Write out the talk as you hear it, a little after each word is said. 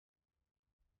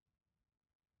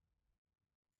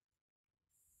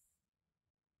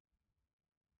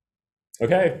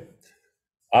Okay.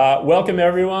 Welcome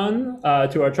everyone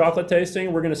to our chocolate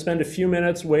tasting. We're going to spend a few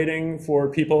minutes waiting for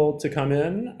people to come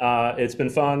in. It's been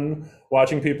fun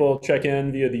watching people check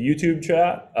in via the YouTube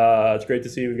chat. It's great to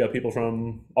see we've got people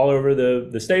from all over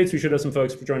the States. We should have some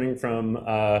folks joining from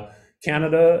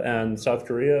Canada and South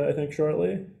Korea, I think,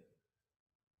 shortly.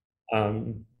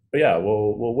 But yeah,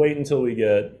 we'll wait until we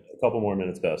get a couple more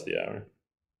minutes past the hour.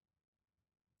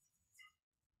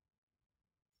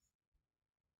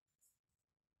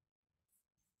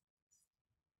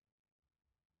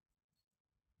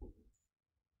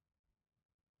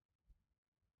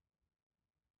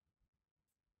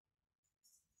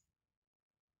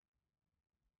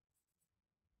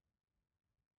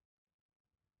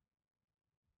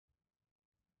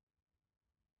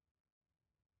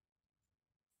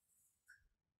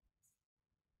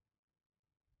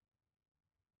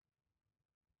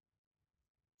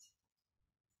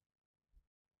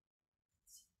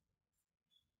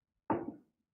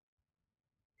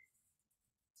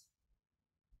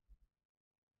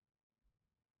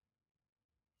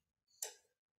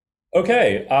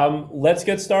 Okay, let's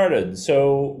get started.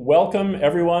 So welcome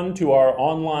everyone to our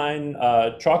online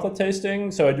chocolate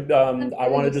tasting. So I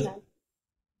want to just,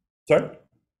 sorry?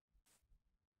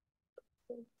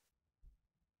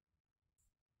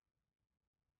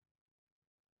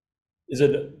 Is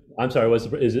it, I'm sorry,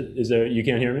 is there, you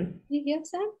can't hear me? Yes,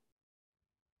 Sam?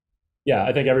 Yeah,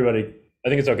 I think everybody, I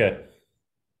think it's okay.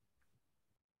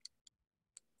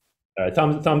 All right,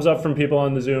 thumbs up from people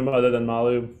on the Zoom other than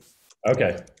Malu.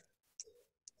 Okay.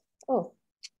 Oh,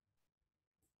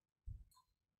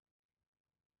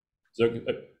 So,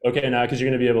 okay, now, because you're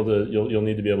going to be able to, you'll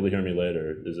need to be able to hear me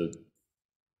later. Is it?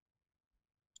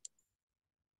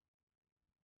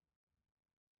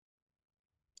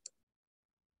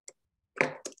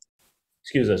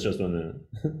 Excuse us just 1 minute.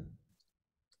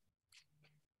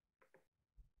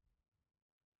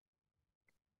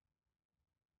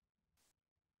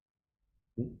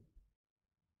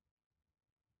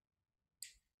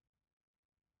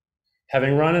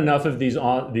 Having run enough of these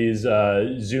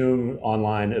Zoom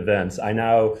online events, I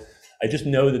just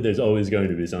know that there's always going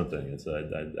to be something. It's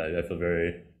I feel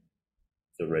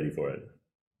ready for it.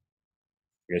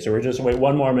 Okay, so we're just wait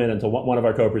 1 more minute until one of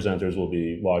our co-presenters will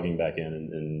be logging back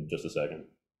in just a second.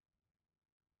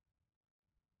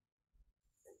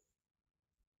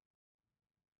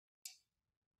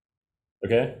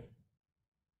 Okay.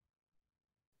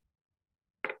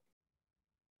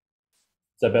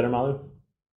 Is that better, Malu?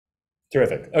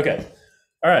 Terrific. Okay.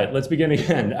 All right, let's begin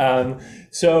again.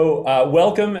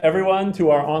 Welcome everyone to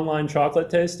our online chocolate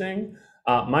tasting.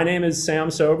 My name is Sam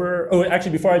Sober. Oh,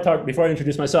 actually, before I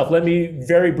introduce myself, let me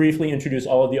very briefly introduce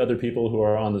all of the other people who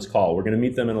are on this call. We're going to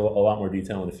meet them in a lot more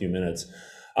detail in a few minutes.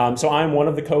 So I'm one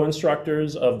of the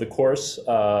co-instructors of the course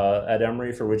at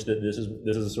Emory, for which this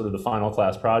is sort of the final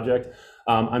class project.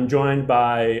 I'm joined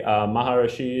by Maha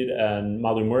Rashid and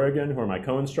Malu Murugan, who are my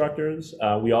co-instructors.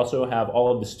 We also have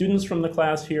all of the students from the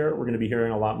class here. We're going to be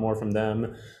hearing a lot more from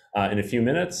them in a few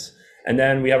minutes. And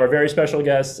then we have our very special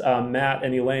guests, Matt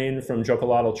and Elaine from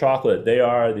Xocolatl Chocolate. They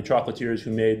are the chocolatiers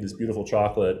who made this beautiful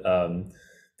chocolate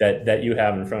that you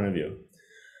have in front of you.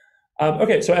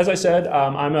 Okay, so as I said,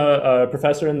 I'm a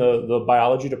professor in the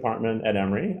biology department at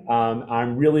Emory.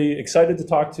 I'm really excited to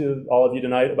talk to all of you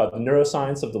tonight about the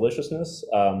neuroscience of deliciousness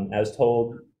as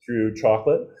told through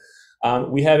chocolate.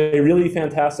 We have a really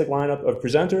fantastic lineup of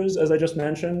presenters, as I just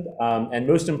mentioned, and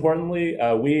most importantly,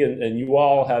 we and you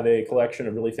all have a collection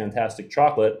of really fantastic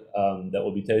chocolate that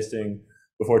we'll be tasting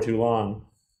before too long.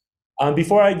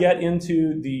 Before I get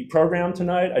into the program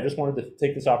tonight, I just wanted to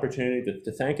take this opportunity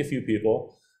to thank a few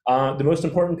people. The most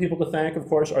important people to thank, of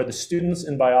course, are the students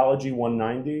in Biology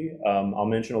 190. I'll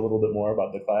mention a little bit more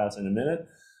about the class in a minute.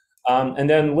 And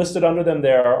then listed under them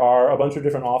there are a bunch of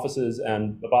different offices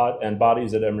and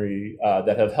bodies at Emory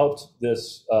that have helped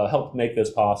make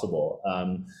this possible.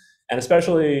 And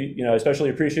especially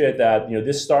appreciate that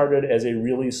this started as a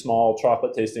really small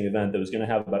chocolate tasting event that was going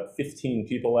to have about 15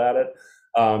 people at it.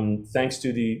 Thanks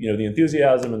to the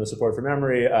enthusiasm and the support from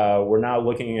Emory, we're now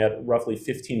looking at roughly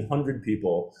 1,500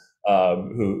 people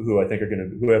who I think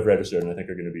who have registered and I think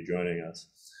are going to be joining us.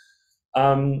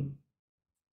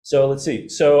 So let's see.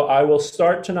 So I will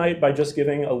start tonight by just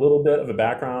giving a little bit of a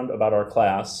background about our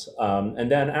class,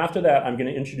 and then after that, I'm going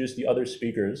to introduce the other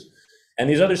speakers. And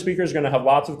these other speakers are going to have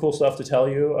lots of cool stuff to tell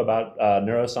you about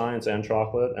neuroscience and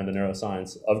chocolate and the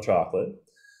neuroscience of chocolate.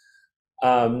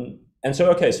 And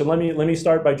so, okay, so let me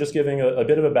start by just giving a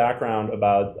bit of a background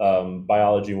about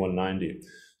Biology 190.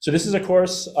 So this is a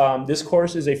course, this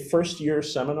course is a first-year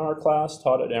seminar class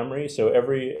taught at Emory. So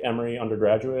every Emory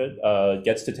undergraduate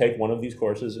gets to take one of these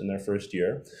courses in their first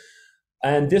year.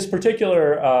 And this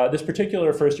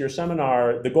particular first-year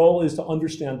seminar, the goal is to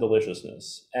understand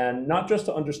deliciousness. And not just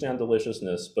to understand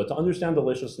deliciousness, but to understand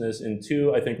deliciousness in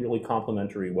two, I think, really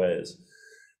complementary ways,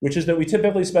 which is that we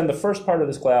typically spend the first part of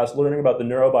this class learning about the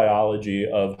neurobiology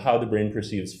of how the brain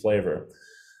perceives flavor.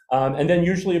 And then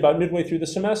usually about midway through the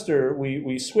semester,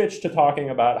 we switch to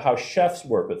talking about how chefs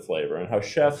work with flavor and how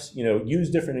chefs use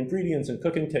different ingredients and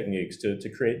cooking techniques to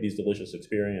create these delicious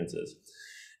experiences.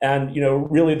 And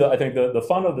really, I think the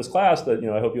fun of this class that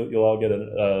I hope you'll all get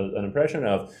an impression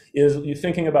of is you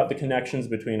thinking about the connections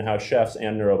between how chefs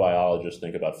and neurobiologists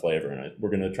think about flavor. And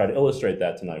we're going to try to illustrate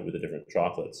that tonight with the different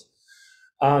chocolates.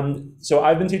 So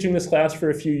I've been teaching this class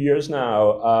for a few years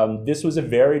now. This was a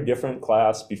very different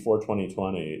class before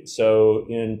 2020. So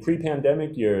in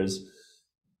pre-pandemic years,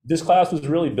 this class was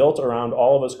really built around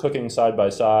all of us cooking side by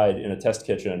side in a test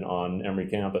kitchen on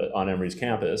Emory's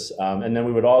campus. And then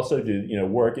we would also do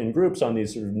work in groups on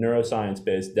these sort of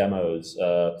neuroscience-based demos.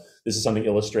 This is something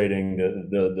illustrating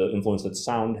the influence that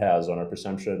sound has on our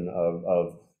perception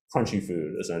of crunchy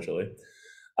food, essentially.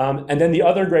 And then the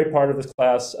other great part of this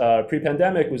class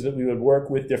pre-pandemic was that we would work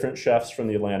with different chefs from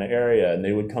the Atlanta area, and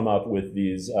they would come up with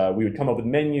these, we would come up with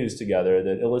menus together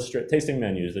that tasting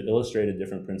menus that illustrated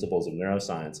different principles of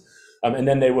neuroscience. And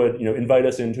then they would, invite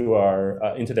us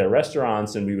into their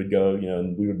restaurants, and we would go,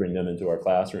 and we would bring them into our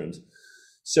classrooms.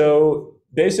 So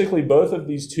basically, both of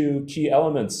these two key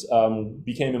elements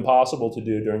became impossible to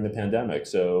do during the pandemic.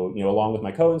 So, along with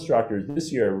my co-instructors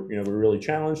this year, we're really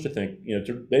challenged to think,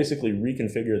 to basically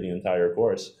reconfigure the entire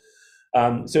course.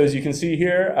 So as you can see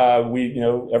here,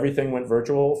 everything went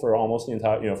virtual for almost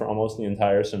the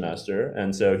entire semester.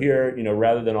 And so here,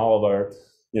 rather than all of our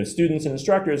students and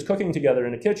instructors cooking together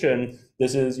in a kitchen,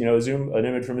 this is an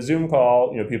image from a Zoom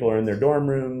call. People are in their dorm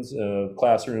rooms,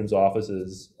 classrooms,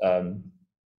 offices,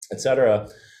 etc.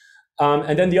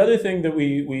 And then the other thing that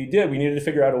we needed to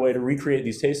figure out a way to recreate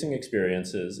these tasting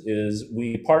experiences is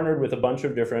we partnered with a bunch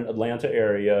of different Atlanta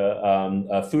area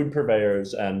food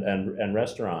purveyors and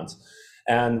restaurants.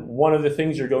 And one of the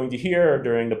things you're going to hear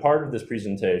during the part of this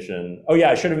presentation, oh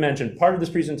yeah, I should have mentioned, part of this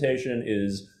presentation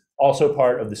is also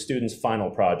part of the student's final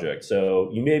project. So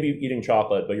you may be eating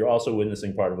chocolate, but you're also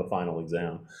witnessing part of a final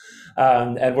exam.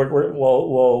 And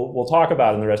we'll talk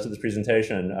about in the rest of this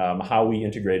presentation how we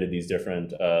integrated these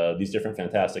different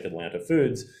fantastic Atlanta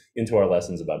foods into our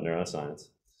lessons about neuroscience.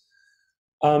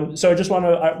 So I just want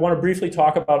to briefly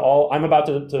talk about I'm about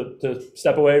to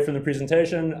step away from the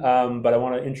presentation, but I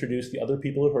want to introduce the other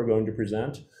people who are going to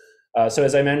present. So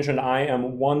as I mentioned, I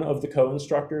am one of the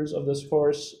co-instructors of this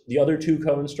course. The other two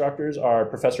co-instructors are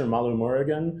Professor Malu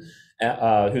Murugan,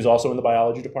 who's also in the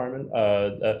biology department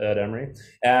at Emory,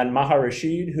 and Maha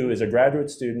Rashid, who is a graduate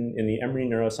student in the Emory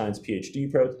Neuroscience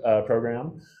PhD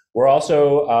program. We're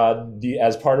also,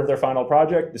 as part of their final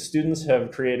project, the students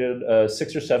have created a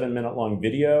 6 or 7 minute long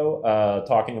video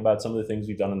talking about some of the things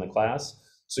we've done in the class.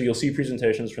 So you'll see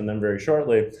presentations from them very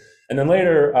shortly. And then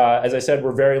later, as I said,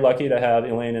 we're very lucky to have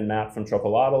Elaine and Matt from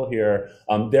Xocolatl here.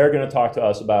 They're going to talk to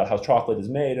us about how chocolate is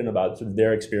made and about sort of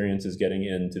their experiences getting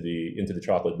into the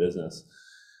chocolate business.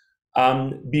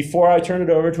 Before I turn it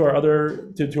over to our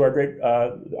other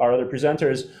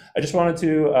presenters, I just wanted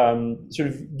to sort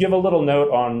of give a little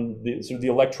note on the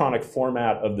electronic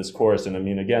format of this course. And I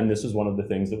mean, again, this is one of the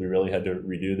things that we really had to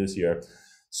redo this year.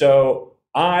 So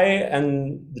I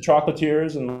and the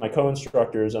chocolatiers and my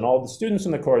co-instructors and all the students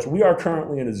in the course, we are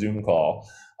currently in a Zoom call.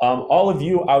 All of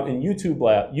you out in YouTube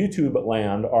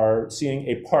land are seeing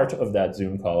a part of that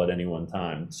Zoom call at any one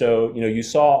time. So, you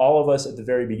saw all of us at the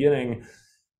very beginning.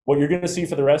 What you're going to see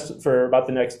for about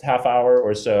the next half hour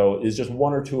or so is just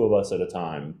one or two of us at a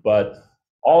time. But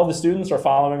all of the students are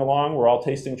following along. We're all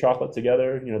tasting chocolate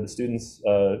together. The students,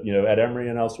 at Emory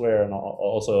and elsewhere, and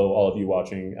also all of you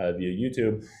watching via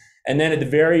YouTube. And then at the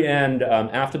very end,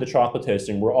 after the chocolate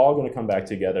tasting, we're all going to come back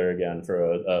together again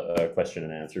for a question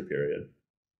and answer period.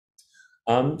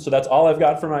 So that's all I've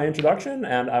got for my introduction,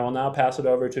 and I will now pass it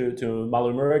over to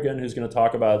Malu Murugan, who's going to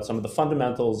talk about some of the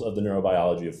fundamentals of the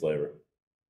neurobiology of flavor.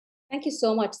 Thank you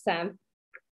so much, Sam.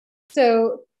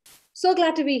 So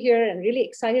glad to be here and really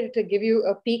excited to give you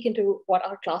a peek into what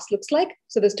our class looks like.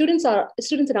 So the students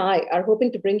and I are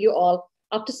hoping to bring you all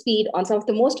up to speed on some of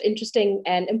the most interesting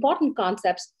and important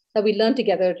concepts that we learned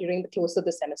together during the close of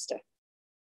the semester.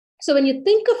 So when you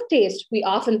think of taste, we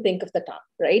often think of the tongue,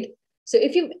 right? So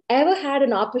if you've ever had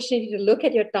an opportunity to look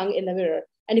at your tongue in the mirror,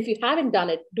 and if you haven't done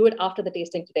it, do it after the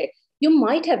tasting today, you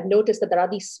might have noticed that there are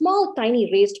these small, tiny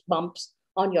raised bumps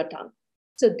on your tongue.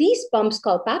 So these pumps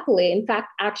called papillae, in fact,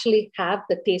 actually have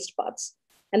the taste buds.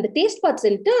 And the taste buds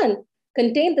in turn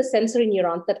contain the sensory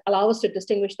neurons that allow us to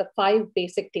distinguish the 5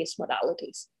 basic taste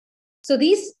modalities. So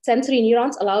these sensory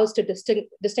neurons allow us to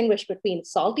distinguish between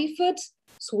salty foods,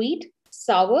 sweet,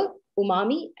 sour,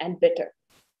 umami, and bitter.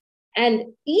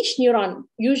 And each neuron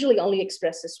usually only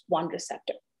expresses one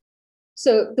receptor.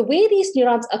 So the way these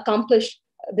neurons accomplish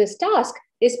this task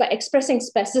is by expressing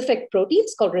specific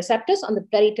proteins called receptors on the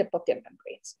very tip of their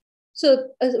membranes. So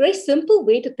a very simple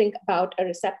way to think about a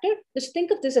receptor is to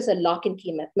think of this as a lock and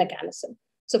key mechanism.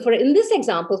 So in this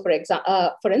example,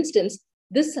 for instance,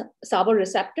 this sour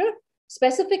receptor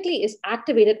specifically is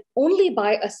activated only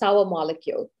by a sour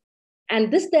molecule.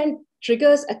 And this then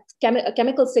triggers a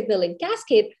chemical signaling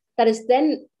cascade that is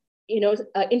then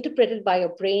interpreted by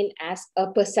your brain as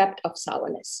a percept of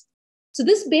sourness. So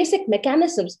this basic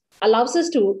mechanisms allows us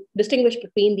to distinguish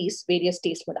between these various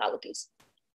taste modalities.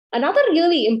 Another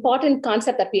really important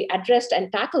concept that we addressed and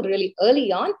tackled really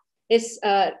early on is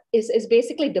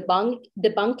basically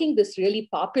debunking this really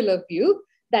popular view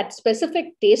that specific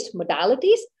taste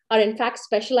modalities are in fact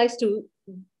specialized to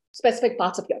specific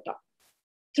parts of your tongue.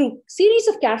 Through series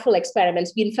of careful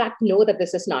experiments, we in fact know that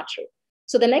this is not true.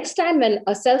 So the next time when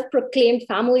a self-proclaimed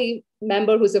family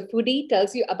member who's a foodie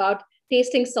tells you about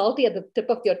tasting salty at the tip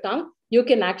of your tongue, you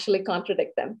can actually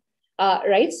contradict them,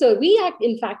 right? So we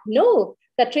in fact know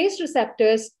that taste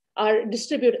receptors are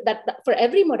distributed, that for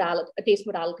every taste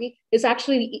modality is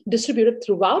actually distributed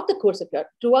throughout the course of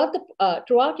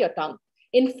throughout your tongue.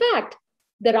 In fact,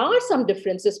 there are some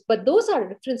differences, but those are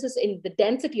differences in the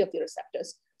density of the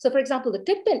receptors. So for example, the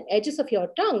tip and edges of your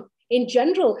tongue in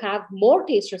general have more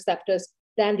taste receptors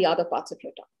than the other parts of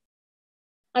your tongue.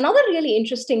 Another really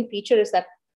interesting feature is that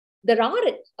there are,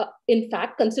 in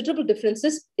fact, considerable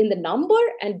differences in the number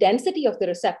and density of the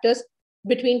receptors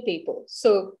between people.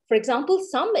 So, for example,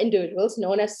 some individuals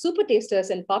known as super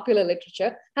tasters in popular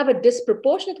literature have a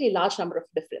disproportionately large number of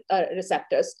different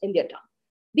receptors in their tongue.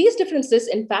 These differences,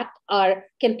 in fact,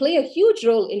 can play a huge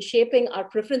role in shaping our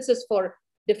preferences for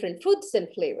different foods and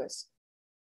flavors.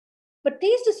 But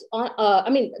taste is,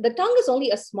 the tongue is only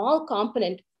a small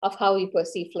component of how we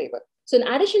perceive flavor. So in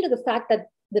addition to the fact that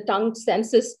the tongue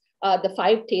senses the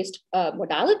 5 taste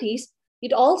modalities,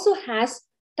 it also has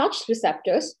touch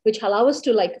receptors, which allow us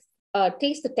to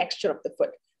taste the texture of the food.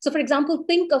 So for example,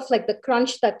 think of like the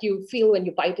crunch that you feel when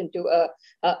you bite into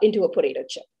a potato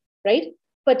chip, right?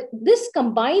 But this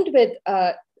combined with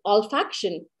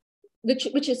olfaction,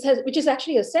 which is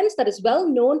actually a sense that is well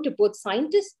known to both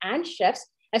scientists and chefs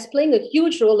as playing a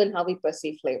huge role in how we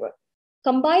perceive flavor,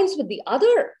 combines with the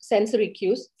other sensory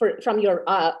cues from your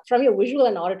visual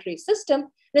and auditory system,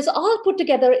 and it's all put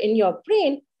together in your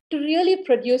brain to really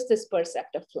produce this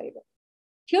perceptive flavor.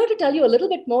 Here to tell you a little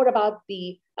bit more about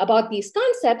these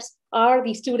concepts are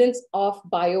the students of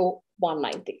Bio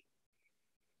 190.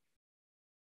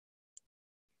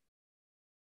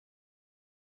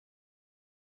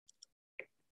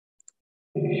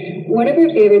 One of our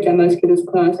favorite demos for this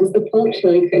class is the Pulp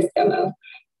Chili Crisp demo.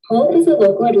 Pulp is a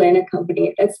local Atlanta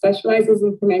company that specializes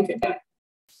in fermented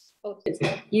foods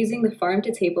using the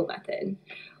farm-to-table method.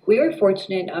 We were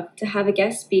fortunate enough to have a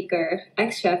guest speaker,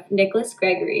 ex-chef Nicholas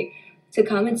Gregory, to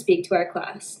come and speak to our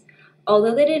class.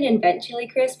 Although they didn't invent chili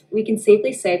crisp, we can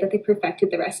safely say that they perfected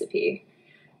the recipe.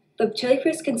 The chili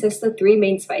crisp consists of 3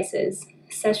 main spices: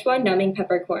 Szechuan numbing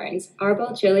peppercorns,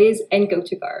 arbol chilies, and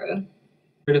gochugaru.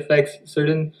 It affects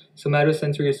certain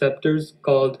somatosensory receptors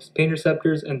called pain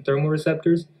receptors and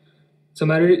thermoreceptors.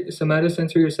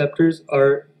 Somatosensory receptors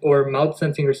or mouth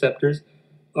sensing receptors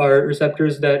are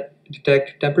receptors that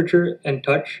detect temperature and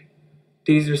touch.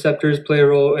 These receptors play a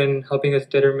role in helping us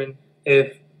determine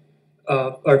if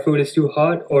our food is too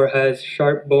hot or has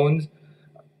sharp bones,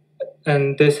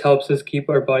 and this helps us keep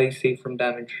our bodies safe from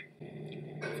damage.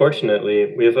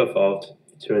 Fortunately, we have evolved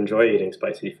to enjoy eating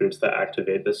spicy foods that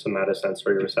activate the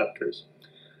somatosensory receptors.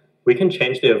 We can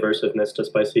change the aversiveness to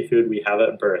spicy food we have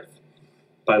at birth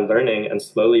by learning and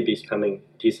slowly becoming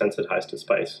desensitized to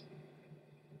spice.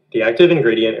 The active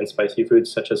ingredient in spicy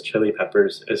foods such as chili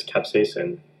peppers is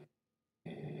capsaicin.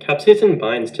 Capsaicin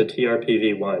binds to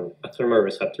TRPV1, a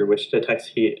thermoreceptor which detects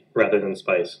heat rather than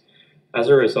spice. As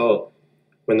a result,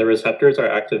 when the receptors are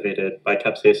activated by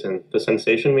capsaicin, the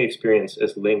sensation we experience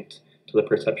is linked to the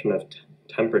perception of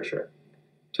temperature,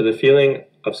 to the feeling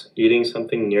of eating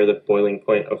something near the boiling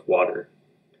point of water.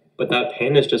 But that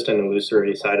pain is just an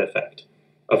illusory side effect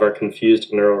of our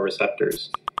confused neural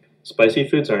receptors. Spicy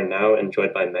foods are now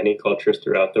enjoyed by many cultures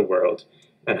throughout the world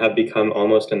and have become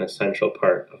almost an essential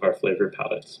part of our flavor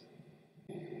palettes.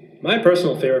 My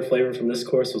personal favorite flavor from this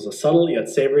course was the subtle yet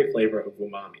savory flavor of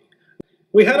umami.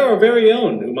 We had our very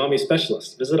own umami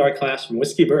specialist visit our class from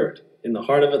Whiskey Bird in the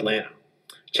heart of Atlanta.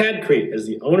 Chad Crete is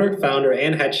the owner, founder,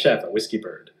 and head chef at Whiskey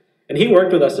Bird, and he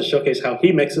worked with us to showcase how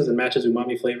he mixes and matches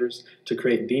umami flavors to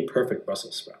create the perfect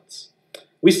Brussels sprouts.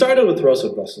 We started with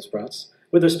roasted Brussels sprouts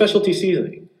with their specialty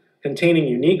seasoning, containing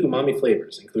unique umami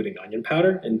flavors, including onion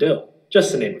powder and dill,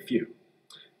 just to name a few.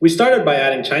 We started by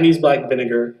adding Chinese black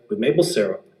vinegar with maple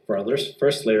syrup for our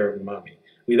first layer of umami.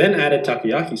 We then added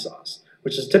takoyaki sauce,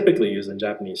 which is typically used in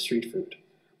Japanese street food.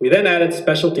 We then added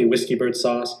specialty Whiskey Bird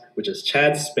sauce, which is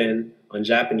Chad's spin on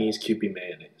Japanese Kewpie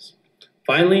mayonnaise.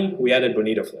 Finally, we added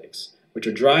bonito flakes, which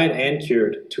are dried and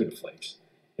cured tuna flakes,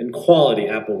 and quality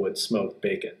applewood smoked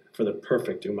bacon for the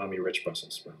perfect umami-rich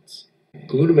Brussels sprouts.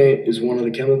 Glutamate is one of the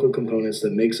chemical components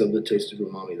that makes up the taste of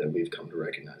umami that we've come to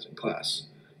recognize in class.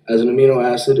 As an amino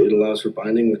acid, it allows for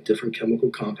binding with different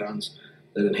chemical compounds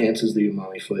that enhances the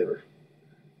umami flavor.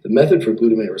 The method for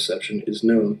glutamate reception is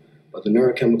known, but the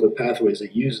neurochemical pathways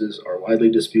it uses are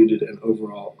widely disputed and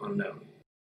overall unknown.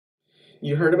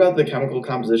 You heard about the chemical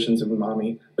compositions of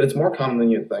umami, but it's more common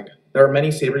than you'd think. There are many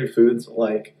savory foods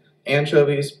like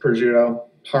anchovies, prosciutto,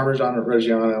 Parmesan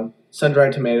Reggiano,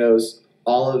 sun-dried tomatoes,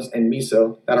 olives, and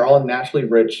miso that are all naturally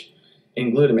rich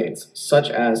in glutamates, such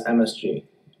as MSG,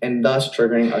 and thus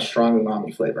triggering a strong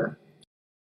umami flavor.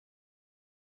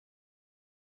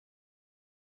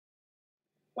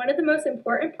 One of the most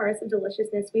important parts of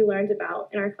deliciousness we learned about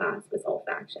in our class was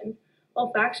olfaction.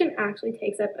 Olfaction actually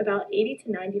takes up about 80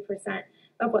 to 90%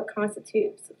 of what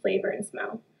constitutes flavor and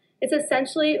smell. It's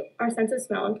essentially our sense of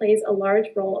smell and plays a large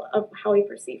role of how we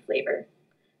perceive flavor.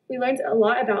 We learned a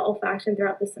lot about olfaction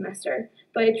throughout the semester,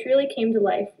 but it truly came to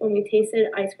life when we tasted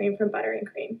ice cream from Butter and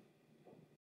Cream.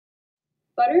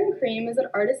 Butter and Cream is an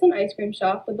artisan ice cream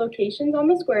shop with locations on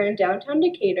the square in downtown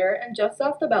Decatur and just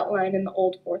off the Beltline in the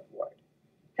Old Fourth Ward.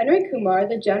 Henry Kumar,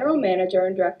 the general manager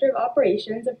and director of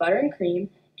operations of Butter and Cream,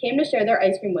 came to share their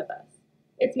ice cream with us.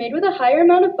 It's made with a higher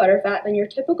amount of butterfat than your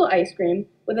typical ice cream,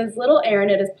 with as little air in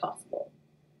it as possible.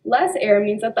 Less air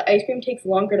means that the ice cream takes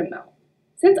longer to melt.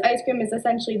 Since ice cream is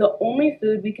essentially the only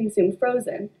food we consume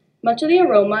frozen, much of the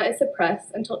aroma is suppressed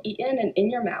until eaten and in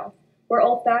your mouth, where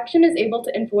olfaction is able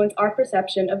to influence our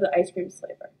perception of the ice cream's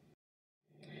flavor.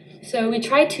 So we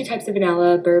tried two types of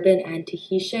vanilla, bourbon and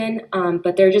Tahitian,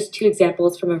 but they're just two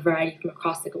examples from a variety from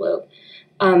across the globe.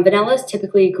 Vanilla is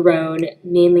typically grown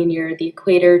mainly near the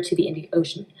equator to the Indian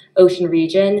Ocean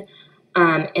region,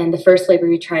 and the first flavor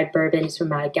we tried, bourbon, is from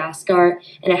Madagascar,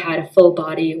 and it had a full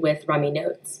body with rummy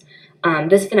notes.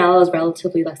 This vanilla is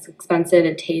relatively less expensive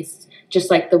and tastes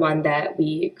just like the one that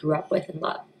we grew up with and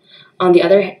love. On the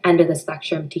other end of the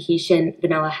spectrum, Tahitian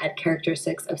vanilla had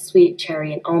characteristics of sweet,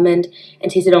 cherry, and almond,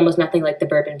 and tasted almost nothing like the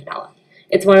bourbon vanilla.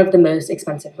 It's one of the most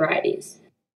expensive varieties.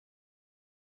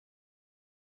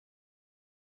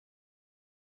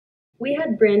 We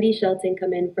had Brandy Shelton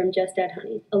come in from Just Add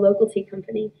Honey, a local tea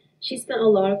company. She spent a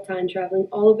lot of time traveling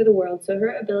all over the world, so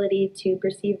her ability to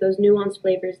perceive those nuanced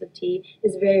flavors of tea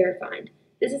is very refined.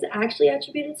 This is actually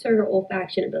attributed to her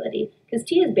olfaction ability, because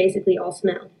tea is basically all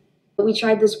smell. We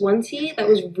tried this one tea that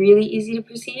was really easy to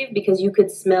perceive because you could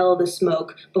smell the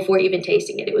smoke before even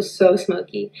tasting it. It was so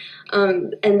smoky.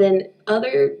 And then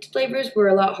other flavors were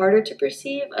a lot harder to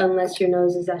perceive unless your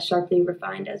nose is as sharply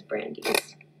refined as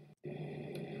Brandy's.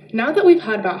 Now that we've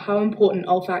heard about how important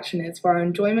olfaction is for our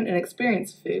enjoyment and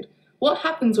experience of food, what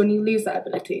happens when you lose that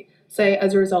ability, say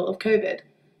as a result of COVID?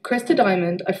 Krista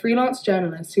Diamond, a freelance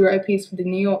journalist who wrote a piece for the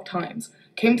New York Times,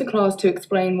 came to class to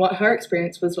explain what her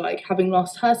experience was like having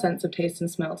lost her sense of taste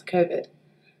and smell to COVID.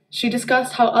 She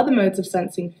discussed how other modes of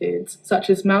sensing foods, such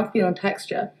as mouthfeel and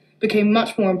texture, became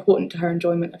much more important to her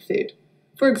enjoyment of food.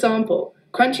 For example,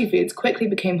 crunchy foods quickly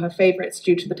became her favorites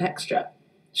due to the texture.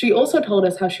 She also told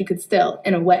us how she could still,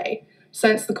 in a way,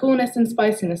 sense the coolness and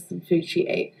spiciness of the food she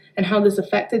ate, and how this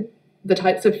affected the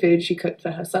types of food she cooked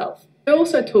for herself. She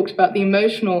also talked about the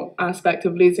emotional aspect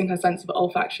of losing her sense of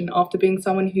olfaction after being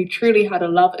someone who truly had a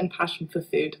love and passion for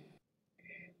food.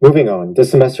 Moving on,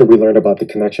 this semester we learned about the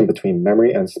connection between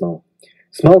memory and smell.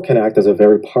 Smell can act as a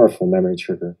very powerful memory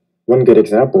trigger. One good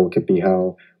example could be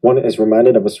how one is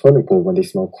reminded of a swimming pool when they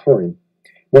smell chlorine.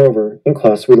 Moreover, in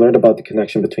class we learned about the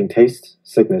connection between taste,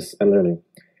 sickness, and learning.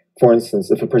 For instance,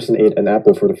 if a person ate an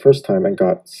apple for the first time and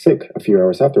got sick a few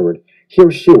hours afterward, he or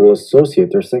she will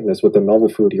associate their sickness with the novel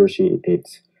food he or she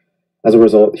ate. As a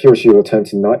result, he or she will tend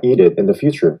to not eat it in the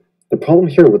future. The problem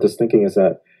here with this thinking is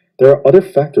that there are other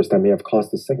factors that may have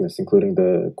caused the sickness, including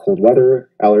the cold weather,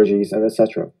 allergies, and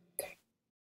etc.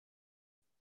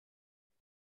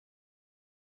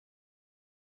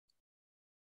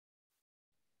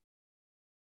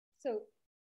 So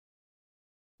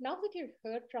Now that you've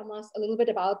heard from us a little bit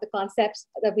about the concepts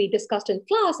that we discussed in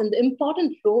class and the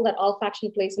important role that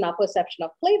olfaction plays in our perception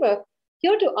of flavor,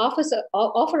 here to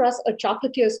offer us a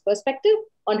chocolatier's perspective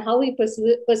on how we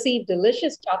perceive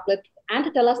delicious chocolate and to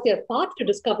tell us their path to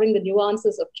discovering the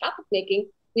nuances of chocolate making,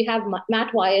 we have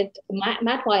Matt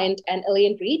Wyant and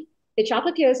Elaine Reed, the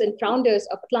chocolatiers and founders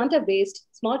of Atlanta-based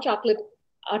small chocolate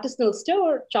artisanal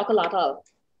store, Xocolatl.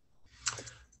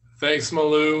 Thanks,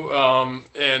 Malu.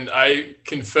 And I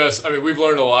confess, I mean, we've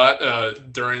learned a lot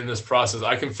during this process.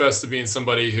 I confess to being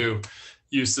somebody who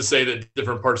used to say that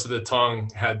different parts of the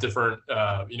tongue had different,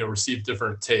 received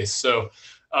different tastes. So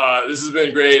this has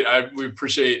been great. We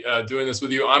appreciate doing this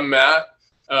with you. I'm Matt.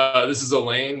 This is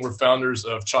Elaine. We're founders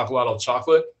of Xocolatl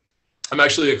Chocolate. I'm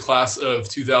actually a class of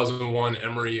 2001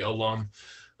 Emory alum.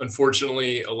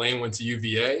 Unfortunately, Elaine went to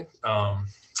UVA.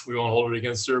 We won't hold it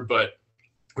against her, but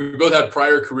we both had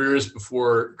prior careers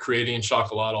before creating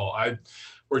Xocolatl. I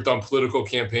worked on political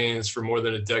campaigns for more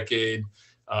than a decade.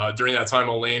 During that time,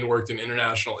 Elaine worked in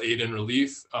international aid and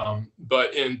relief.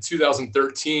 But in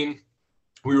 2013,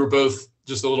 we were both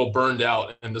just a little burned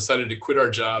out and decided to quit our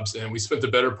jobs. And we spent the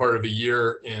better part of a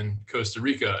year in Costa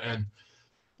Rica. And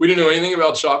we didn't know anything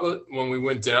about chocolate when we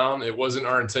went down. It wasn't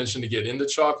our intention to get into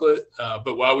chocolate.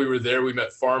 But while we were there, we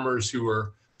met farmers who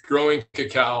were growing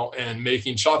cacao and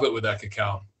making chocolate with that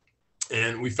cacao.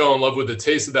 And we fell in love with the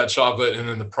taste of that chocolate and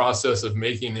then the process of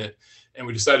making it. And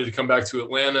we decided to come back to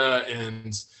Atlanta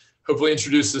and hopefully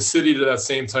introduce the city to that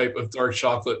same type of dark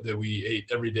chocolate that we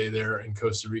ate every day there in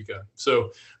Costa Rica.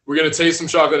 So we're going to taste some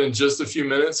chocolate in just a few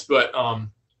minutes, but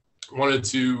wanted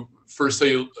to first tell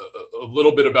you a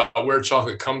little bit about where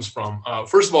chocolate comes from.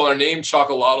 First of all, our name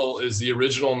Xocolatl is the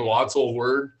original Nahuatl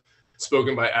word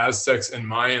spoken by Aztecs and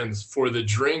Mayans for the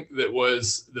drink that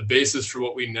was the basis for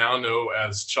what we now know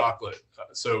as chocolate.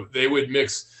 So they would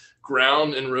mix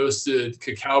ground and roasted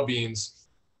cacao beans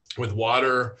with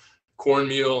water,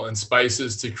 cornmeal, and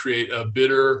spices to create a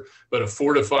bitter but a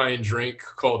fortifying drink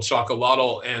called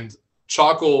Xocolatl. And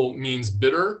choco means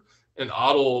bitter and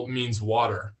atl means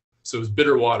water. So it's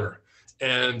bitter water.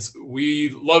 And we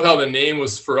love how the name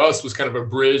was, for us, was kind of a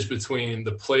bridge between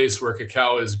the place where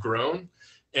cacao is grown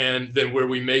and then where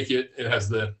we make it. It has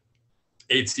the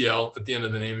ATL at the end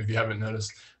of the name, if you haven't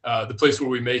noticed, the place where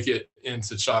we make it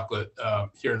into chocolate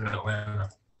here in Atlanta.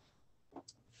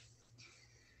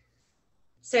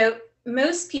 So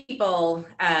most people,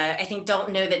 I think,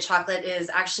 don't know that chocolate is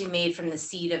actually made from the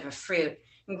seed of a fruit.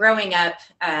 And growing up,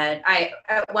 I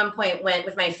at one point went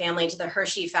with my family to the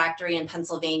Hershey factory in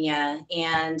Pennsylvania,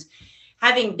 and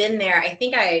having been there, I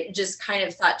think I just kind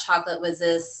of thought chocolate was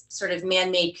this sort of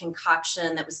man-made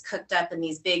concoction that was cooked up in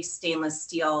these big stainless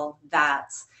steel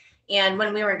vats. And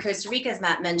when we were in Costa Rica, as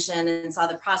Matt mentioned, and saw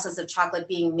the process of chocolate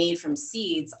being made from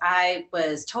seeds, I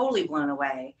was totally blown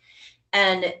away.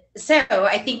 And so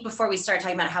I think before we start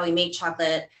talking about how we make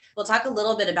chocolate, we'll talk a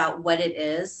little bit about what it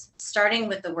is, starting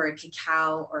with the word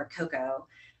cacao or cocoa.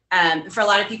 For a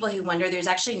lot of people who wonder, there's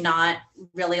actually not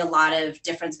really a lot of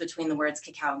difference between the words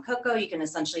cacao and cocoa. You can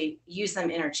essentially use them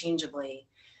interchangeably.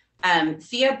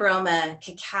 Theobroma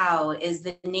cacao is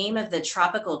the name of the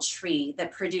tropical tree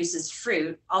that produces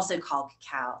fruit, also called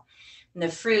cacao. And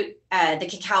the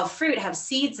cacao fruit have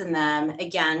seeds in them,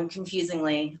 again,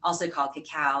 confusingly, also called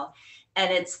cacao.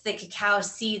 And it's the cacao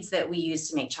seeds that we use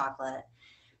to make chocolate.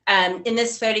 In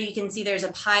this photo, you can see there's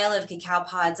a pile of cacao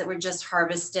pods that were just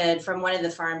harvested from one of the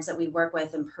farms that we work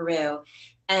with in Peru.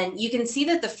 And you can see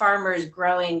that the farmer is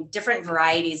growing different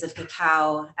varieties of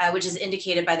cacao, which is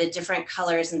indicated by the different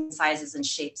colors and sizes and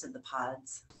shapes of the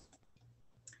pods.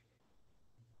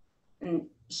 And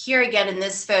here again in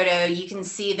this photo, you can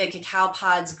see the cacao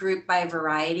pods grouped by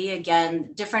variety.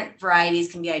 Again, different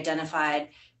varieties can be identified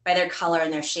by their color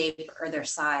and their shape or their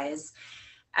size.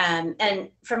 And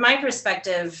from my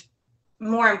perspective,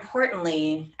 more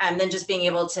importantly than just being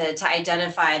able to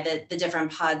identify the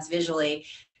different pods visually,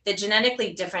 the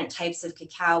genetically different types of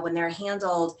cacao, when they're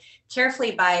handled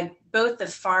carefully by both the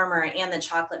farmer and the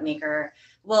chocolate maker,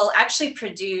 will actually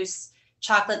produce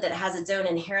chocolate that has its own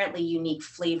inherently unique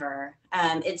flavor.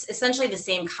 It's essentially the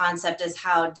same concept as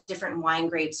how different wine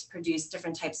grapes produce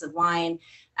different types of wine,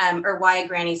 or why a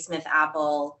Granny Smith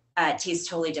apple tastes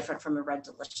totally different from a Red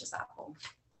Delicious apple.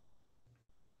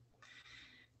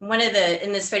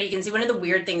 In this photo, you can see one of the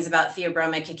weird things about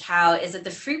Theobroma cacao is that the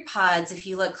fruit pods, if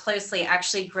you look closely,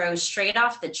 actually grow straight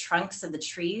off the trunks of the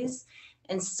trees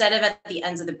instead of at the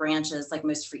ends of the branches like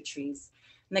most fruit trees.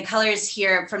 And the colors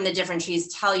here from the different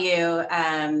trees tell you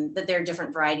that there are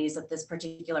different varieties that this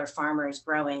particular farmer is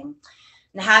growing.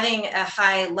 And having a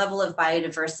high level of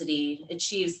biodiversity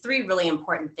achieves three really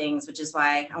important things, which is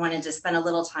why I wanted to spend a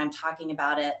little time talking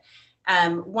about it.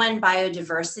 One,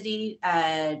 biodiversity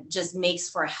just makes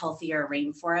for healthier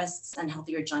rainforests and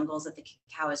healthier jungles that the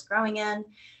cacao is growing in.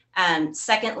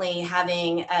 Secondly,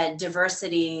 having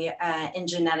diversity in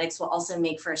genetics will also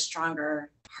make for a stronger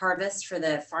harvest for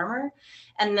the farmer.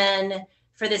 And then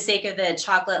for the sake of the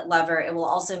chocolate lover, it will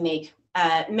also make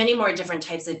many more different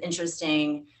types of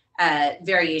interesting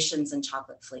variations in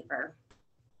chocolate flavor.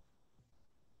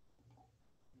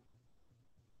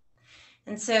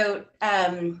 And so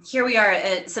here we are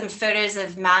at some photos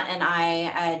of Matt and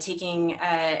I taking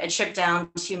a trip down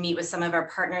to meet with some of our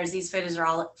partners. These photos are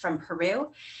all from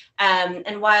Peru.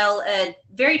 And while a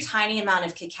very tiny amount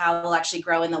of cacao will actually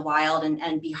grow in the wild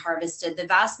and be harvested, the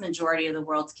vast majority of the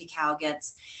world's cacao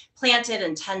gets planted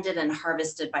and tended and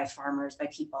harvested by farmers, by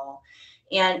people.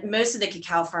 And most of the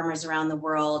cacao farmers around the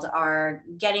world are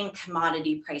getting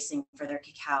commodity pricing for their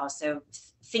cacao. So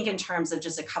think in terms of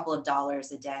just a couple of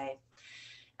dollars a day.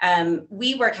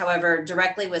 We work, however,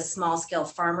 directly with small-scale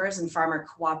farmers and farmer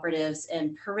cooperatives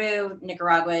in Peru,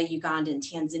 Nicaragua, Uganda, and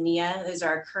Tanzania. Those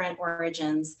are our current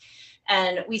origins.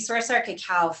 And we source our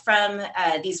cacao from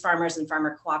these farmers and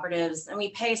farmer cooperatives, and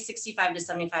we pay 65 to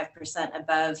 75%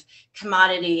 above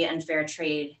commodity and fair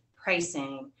trade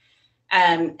pricing.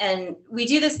 And we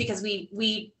do this because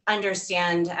we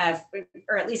understand,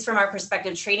 or at least from our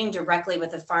perspective, trading directly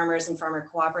with the farmers and farmer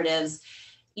cooperatives,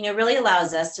 really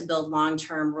allows us to build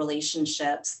long-term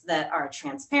relationships that are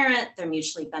transparent, they're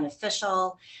mutually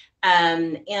beneficial,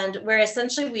 and where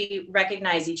essentially we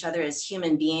recognize each other as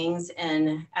human beings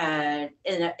in a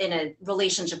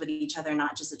relationship with each other,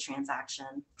 not just a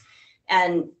transaction.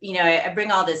 And, I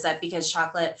bring all this up because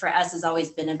chocolate for us has always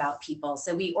been about people.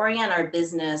 So we orient our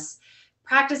business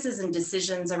practices and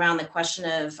decisions around the question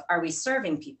of, are we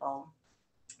serving people?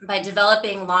 By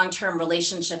developing long-term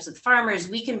relationships with farmers,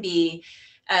 we can be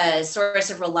a source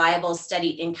of reliable, steady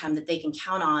income that they can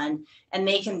count on, and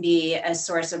they can be a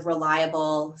source of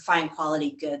reliable, fine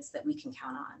quality goods that we can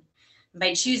count on.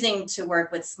 By choosing to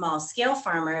work with small scale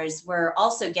farmers, we're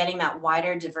also getting that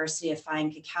wider diversity of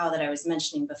fine cacao that I was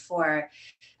mentioning before,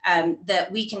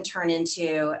 that we can turn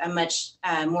into a much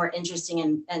more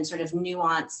interesting and sort of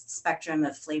nuanced spectrum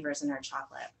of flavors in our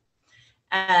chocolate.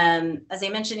 As I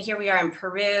mentioned, here we are in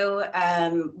Peru.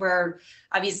 We're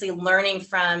obviously learning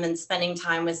from and spending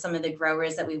time with some of the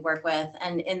growers that we work with.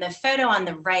 And in the photo on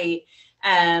the right,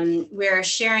 we're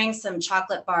sharing some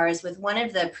chocolate bars with one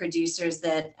of the producers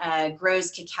that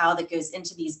grows cacao that goes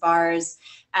into these bars.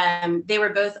 They were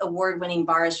both award-winning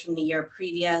bars from the year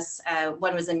previous.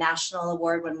 One was a national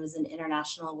award, one was an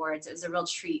international award. So it was a real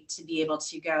treat to be able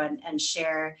to go and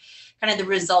share kind of the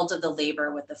result of the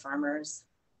labor with the farmers.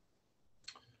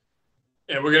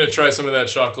 And we're going to try some of that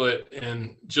chocolate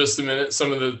in just a minute,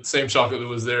 some of the same chocolate that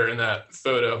was there in that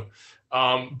photo.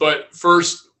 But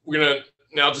first, we're going to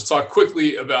now just talk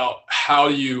quickly about how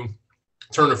you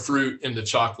turn a fruit into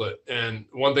chocolate. And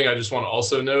one thing I just want to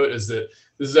also note is that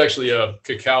this is actually a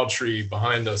cacao tree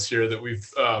behind us here that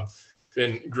we've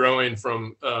been growing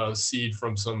from seed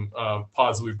from some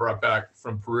pods that we brought back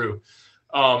from Peru.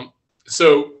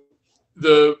 So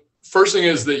the first thing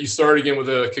is that you start again with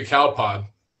a cacao pod.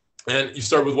 And you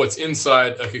start with what's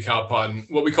inside a cacao pod. And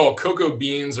what we call cocoa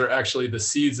beans are actually the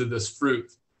seeds of this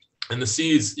fruit. And the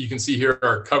seeds, you can see here,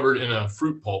 are covered in a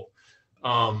fruit pulp.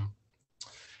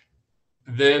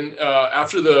 Then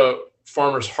after the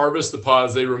farmers harvest the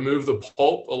pods, they remove the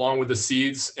pulp along with the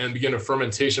seeds and begin a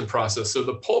fermentation process. So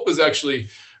the pulp is actually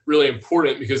really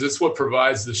important because it's what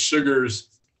provides the sugars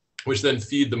which then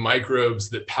feed the microbes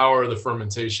that power the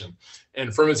fermentation.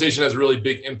 And fermentation has a really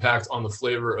big impact on the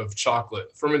flavor of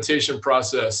chocolate. Fermentation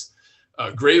process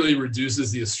greatly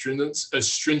reduces the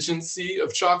astringency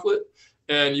of chocolate.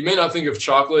 And you may not think of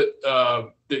chocolate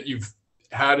that you've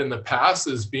had in the past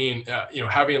as being,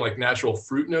 having like natural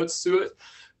fruit notes to it.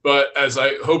 But as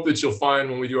I hope that you'll find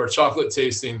when we do our chocolate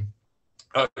tasting,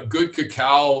 a good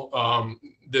cacao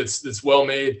that's well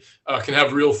made can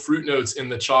have real fruit notes in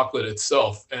the chocolate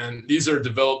itself. And these are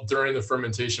developed during the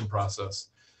fermentation process.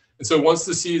 And so once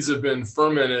the seeds have been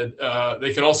fermented,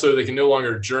 they can no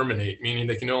longer germinate, meaning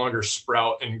they can no longer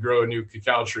sprout and grow a new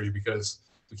cacao tree because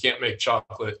we can't make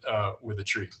chocolate with a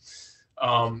tree.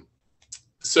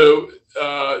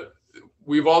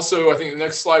 We've also, I think the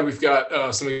next slide, we've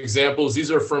got some examples. These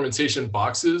are fermentation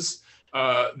boxes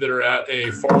that are at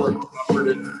a farmer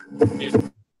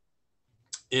cooperative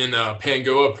in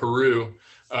Pangoa, Peru,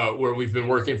 where we've been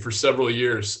working for several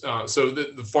years. So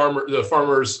the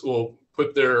farmers will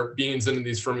put their beans into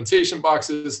these fermentation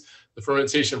boxes. The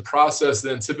fermentation process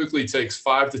then typically takes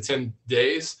 5 to 10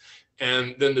 days.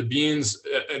 And then the beans,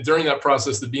 during that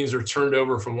process, the beans are turned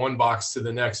over from one box to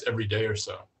the next every day or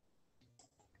so.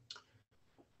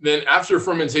 Then after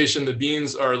fermentation, the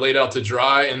beans are laid out to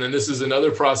dry. And then this is another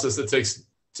process that takes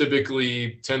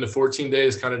typically 10 to 14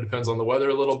 days, kind of depends on the weather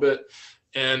a little bit.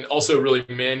 And also really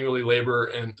manually labor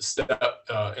and step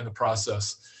in the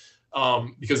process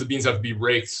because the beans have to be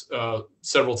raked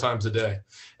several times a day.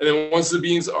 And then once the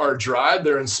beans are dried,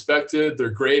 they're inspected, they're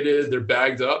graded, they're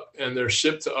bagged up, and they're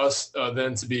shipped to us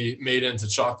then to be made into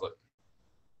chocolate.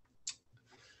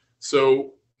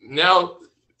 So now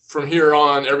from here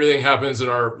on, everything happens in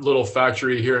our little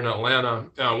factory here in Atlanta.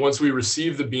 Once we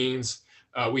receive the beans,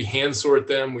 we hand sort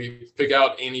them. We pick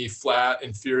out any flat,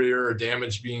 inferior, or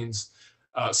damaged beans.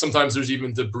 Sometimes there's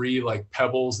even debris like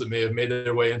pebbles that may have made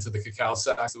their way into the cacao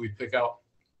sacks that we pick out.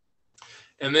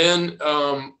 And then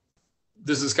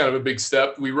this is kind of a big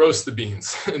step. We roast the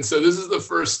beans. And so this is the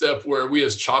first step where we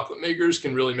as chocolate makers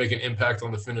can really make an impact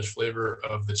on the finished flavor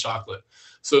of the chocolate.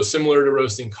 So similar to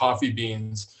roasting coffee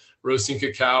beans, roasting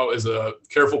cacao is a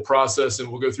careful process,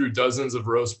 and we'll go through dozens of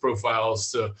roast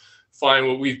profiles to find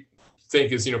what we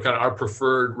think is, kind of our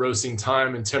preferred roasting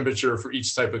time and temperature for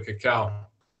each type of cacao.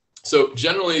 So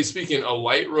generally speaking, a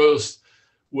light roast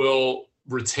will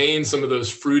retain some of those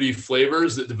fruity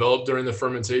flavors that develop during the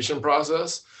fermentation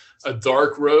process. A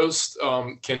dark roast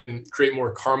can create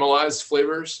more caramelized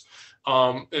flavors.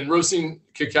 And roasting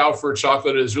cacao for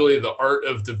chocolate is really the art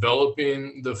of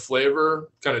developing the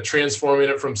flavor, kind of transforming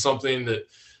it from something that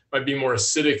might be more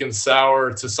acidic and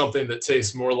sour to something that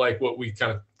tastes more like what we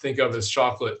kind of think of as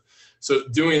chocolate. So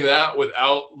doing that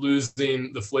without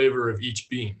losing the flavor of each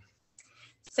bean.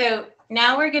 So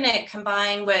now we're going to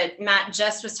combine what Matt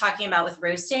just was talking about with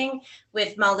roasting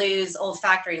with Malu's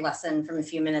olfactory lesson from a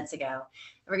few minutes ago.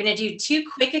 We're going to do 2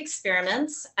 quick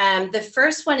experiments. The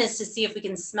first one is to see if we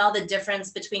can smell the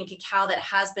difference between cacao that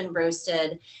has been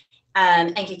roasted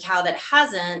and cacao that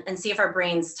hasn't, and see if our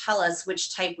brains tell us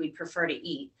which type we'd prefer to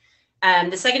eat.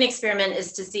 The second experiment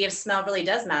is to see if smell really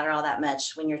does matter all that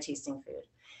much when you're tasting food.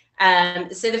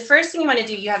 So the first thing you want to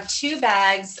do, you have 2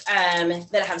 bags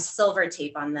that have silver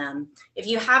tape on them. If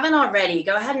you haven't already,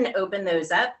 go ahead and open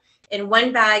those up. In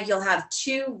one bag, you'll have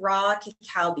 2 raw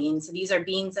cacao beans. So these are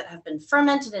beans that have been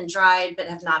fermented and dried, but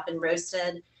have not been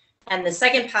roasted. And the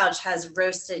second pouch has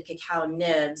roasted cacao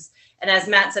nibs. And as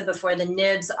Matt said before, the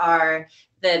nibs are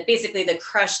basically the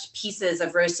crushed pieces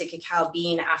of roasted cacao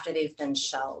bean after they've been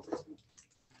shelled.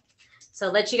 So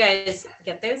I'll let you guys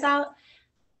get those out.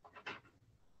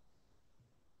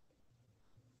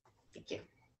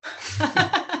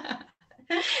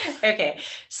 Okay,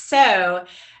 so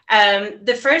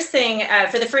the first thing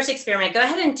for the first experiment, go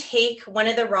ahead and take one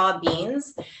of the raw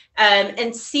beans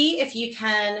and see if you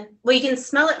can, well, you can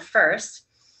smell it first.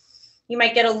 You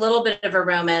might get a little bit of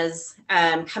aromas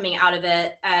coming out of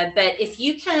it, but if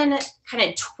you can kind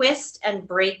of twist and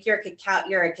break your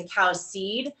cacao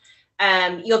seed,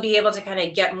 you'll be able to kind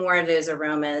of get more of those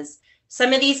aromas.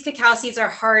 Some of these cacao seeds are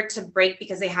hard to break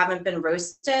because they haven't been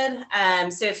roasted.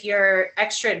 So if you're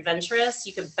extra adventurous,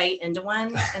 you could bite into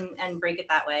one and break it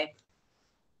that way.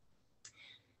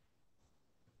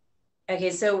 Okay,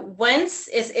 so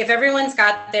if everyone's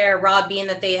got their raw bean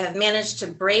that they have managed to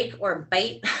break or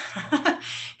bite,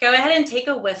 go ahead and take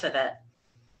a whiff of it.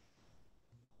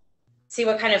 See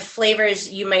what kind of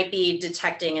flavors you might be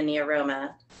detecting in the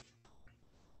aroma.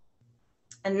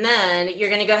 And then you're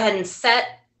gonna go ahead and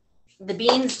set the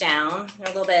beans down. They're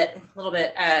a little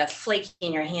bit flaky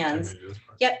in your hands.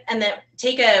 Yep, and then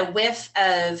take a whiff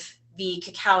of the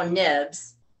cacao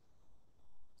nibs.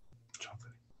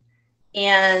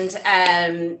 And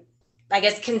I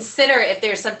guess consider if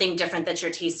there's something different that you're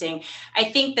tasting. I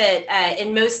think that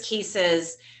in most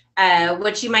cases,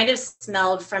 what you might have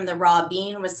smelled from the raw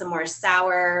bean was some more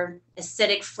sour,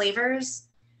 acidic flavors.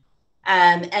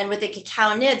 And with the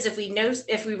cacao nibs,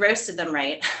 if we roasted them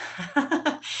right,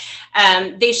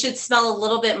 they should smell a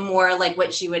little bit more like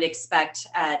what you would expect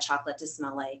chocolate to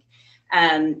smell like.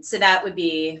 So that would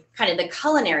be kind of the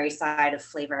culinary side of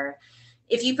flavor.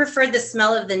 If you preferred the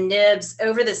smell of the nibs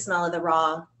over the smell of the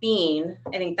raw bean,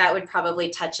 I think that would probably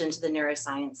touch into the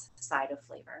neuroscience side of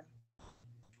flavor.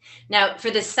 Now, for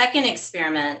the second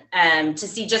experiment, to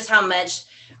see just how much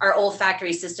our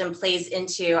olfactory system plays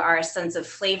into our sense of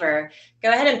flavor, go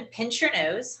ahead and pinch your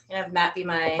nose. I'm gonna have Matt be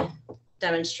my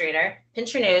demonstrator.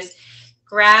 Pinch your nose.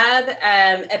 Grab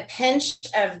a pinch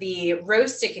of the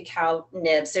roasted cacao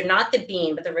nibs. They're not the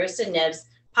bean, but the roasted nibs.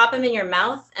 Pop them in your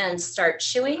mouth and start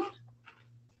chewing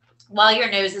while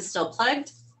your nose is still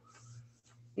plugged.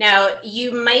 Now,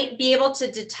 you might be able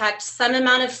to detect some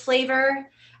amount of flavor.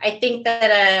 I think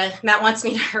that Matt wants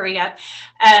me to hurry up.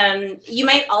 You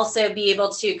might also be able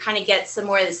to kind of get some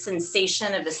more of the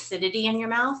sensation of acidity in your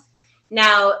mouth.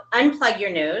 Now, unplug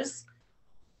your nose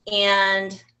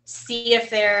and see if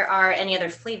there are any other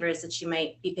flavors that you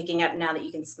might be picking up now that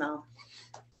you can smell.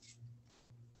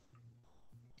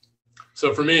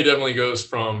 So for me, it definitely goes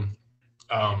from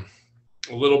a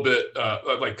little bit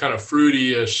like kind of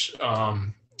fruity-ish,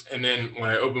 and then when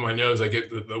I open my nose, I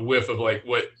get the whiff of like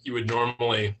what you would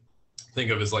normally think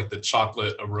of as like the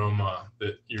chocolate aroma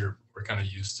that we're kind of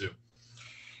used to.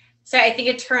 So I think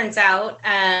it turns out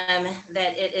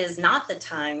that it is not the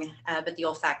tongue, but the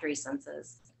olfactory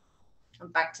senses.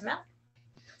 Back to Matt.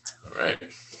 All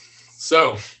right.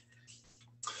 So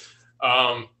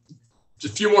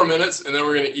just a few more minutes, and then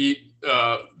we're going to eat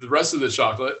the rest of the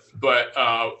chocolate. But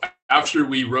after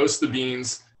we roast the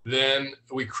beans, then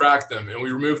we crack them and we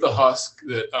remove the husk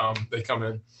that they come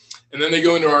in. And then they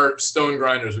go into our stone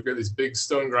grinders. We've got these big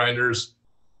stone grinders,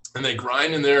 and they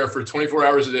grind in there for 24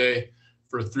 hours a day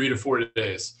for 3 to 4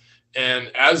 days.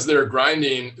 And as they're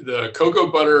grinding, the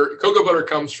cocoa butter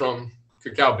comes from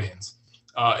cacao beans,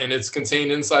 and it's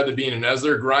contained inside the bean. And as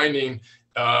they're grinding,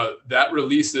 that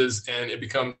releases and it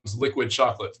becomes liquid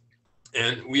chocolate.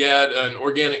 And we add an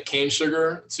organic cane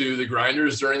sugar to the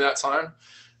grinders during that time.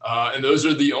 And those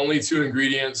are the only 2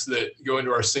 ingredients that go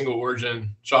into our single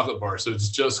origin chocolate bar. So it's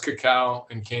just cacao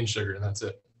and cane sugar, and that's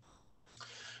it.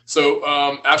 So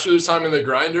after this time in the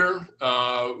grinder,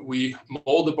 we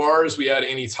mold the bars. We add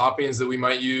any toppings that we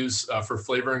might use for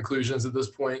flavor inclusions at this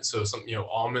point. So some,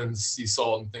 almonds, sea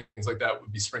salt, and things like that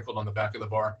would be sprinkled on the back of the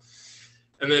bar.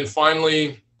 And then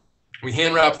finally, we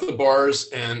hand wrap the bars,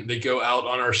 and they go out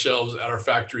on our shelves at our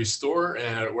factory store,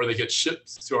 and where they get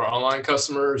shipped to our online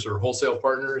customers or wholesale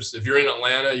partners. If you're in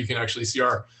Atlanta, you can actually see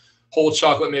our whole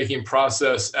chocolate making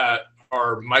process at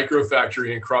our micro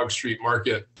factory in Krog Street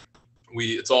Market.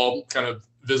 It's all kind of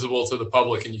visible to the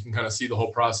public, and you can kind of see the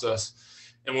whole process.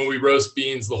 And when we roast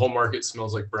beans, the whole market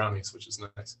smells like brownies, which is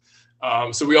nice.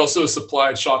 So we also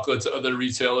supply chocolate to other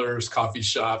retailers, coffee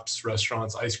shops,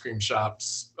 restaurants, ice cream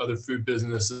shops, other food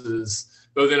businesses,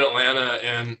 both in Atlanta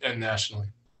and nationally.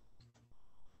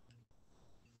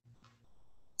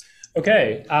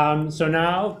 Okay, so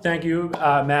now, thank you,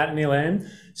 Matt and Elaine.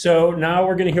 So now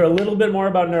we're going to hear a little bit more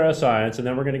about neuroscience, and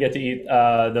then we're going to get to eat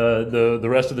the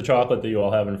rest of the chocolate that you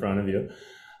all have in front of you.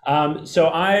 So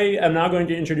I am now going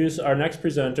to introduce our next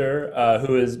presenter,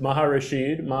 who is Maha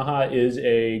Rashid. Maha is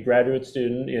a graduate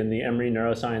student in the Emory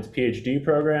Neuroscience PhD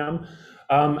program.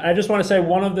 I just want to say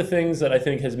one of the things that I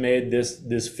think has made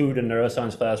this food and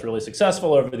neuroscience class really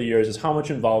successful over the years is how much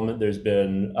involvement there's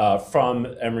been from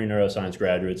Emory Neuroscience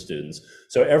graduate students.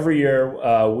 So every year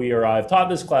I've taught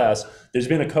this class, there's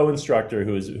been a co-instructor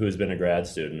who has been a grad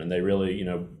student, and they really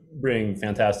bring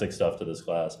fantastic stuff to this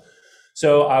class.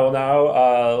 So I will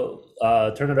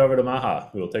now turn it over to Maha,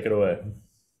 who will take it away.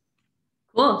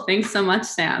 Cool, thanks so much,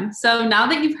 Sam. So now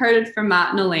that you've heard from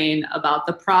Matt and Elaine about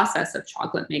the process of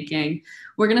chocolate making,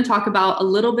 we're going to talk a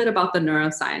little bit about the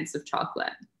neuroscience of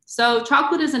chocolate. So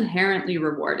chocolate is inherently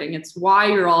rewarding. It's why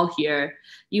you're all here.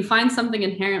 You find something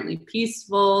inherently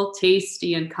peaceful,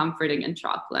 tasty, and comforting in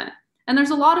chocolate. And there's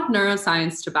a lot of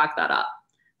neuroscience to back that up.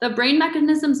 The brain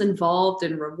mechanisms involved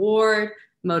in reward,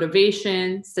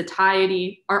 motivation,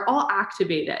 satiety are all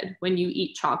activated when you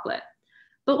eat chocolate.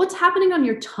 But what's happening on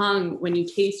your tongue when you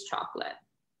taste chocolate?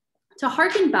 To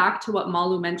harken back to what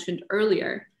Malu mentioned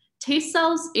earlier, taste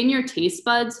cells in your taste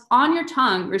buds on your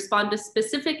tongue respond to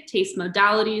specific taste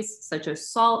modalities such as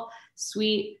salt,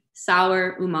 sweet,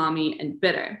 sour, umami, and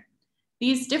bitter.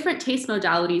 These different taste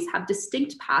modalities have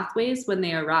distinct pathways when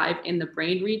they arrive in the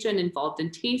brain region involved in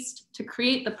taste to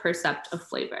create the percept of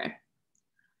flavor.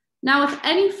 Now, with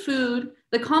any food,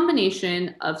 the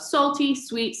combination of salty,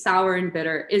 sweet, sour, and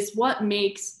bitter is what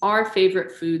makes our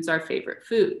favorite foods our favorite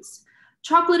foods.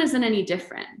 Chocolate isn't any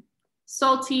different.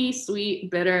 Salty,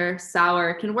 sweet, bitter,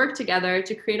 sour can work together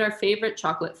to create our favorite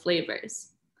chocolate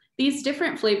flavors. These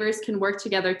different flavors can work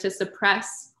together to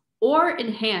suppress or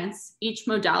enhance each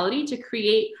modality to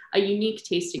create a unique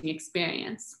tasting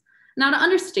experience. Now, to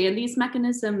understand these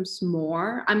mechanisms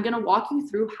more, I'm going to walk you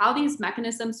through how these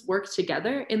mechanisms work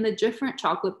together in the different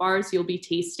chocolate bars you'll be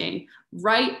tasting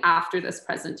right after this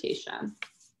presentation.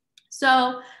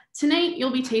 So tonight,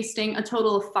 you'll be tasting a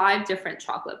total of 5 different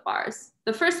chocolate bars.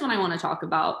 The first one I want to talk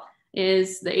about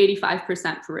is the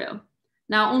 85% Peru.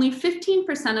 Now, only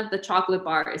 15% of the chocolate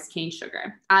bar is cane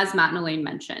sugar, as Matt and Elaine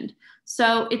mentioned.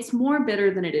 So it's more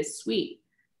bitter than it is sweet.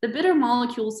 The bitter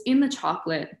molecules in the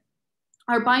chocolate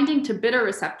are binding to bitter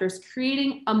receptors,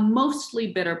 creating a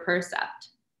mostly bitter percept.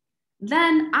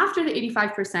 Then after the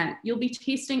 85%, you'll be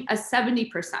tasting a 70%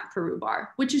 Peru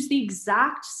bar, which is the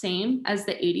exact same as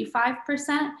the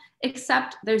 85%,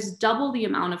 except there's double the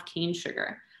amount of cane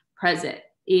sugar present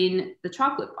in the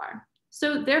chocolate bar.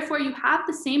 So therefore you have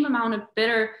the same amount of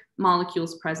bitter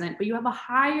molecules present, but you have a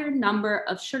higher number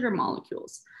of sugar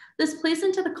molecules. This plays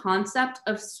into the concept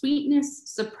of sweetness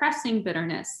suppressing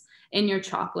bitterness in your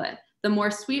chocolate. The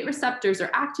more sweet receptors are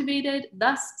activated,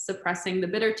 thus suppressing the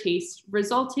bitter taste,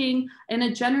 resulting in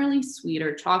a generally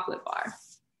sweeter chocolate bar.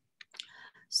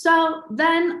 So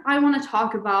then I want to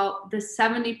talk about the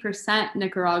 70%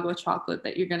 Nicaragua chocolate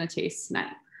that you're going to taste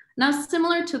tonight. Now,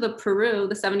 similar to the Peru,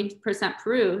 the 70%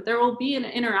 Peru, there will be an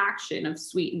interaction of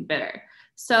sweet and bitter.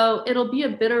 So it'll be a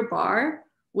bitter bar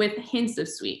with hints of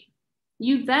sweet.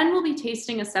 You then will be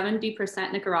tasting a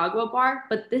 70% Nicaragua bar,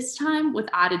 but this time with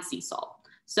added sea salt.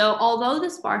 So although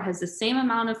this bar has the same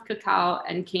amount of cacao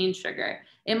and cane sugar,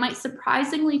 it might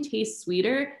surprisingly taste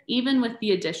sweeter even with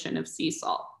the addition of sea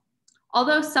salt.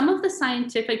 Although some of the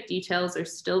scientific details are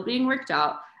still being worked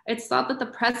out, it's thought that the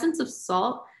presence of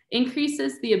salt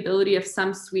increases the ability of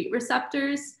some sweet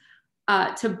receptors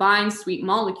to bind sweet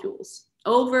molecules,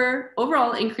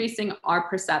 overall increasing our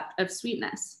percept of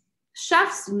sweetness.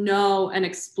 Chefs know and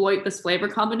exploit this flavor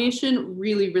combination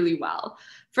really, really well.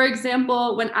 For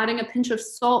example, when adding a pinch of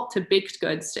salt to baked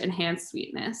goods to enhance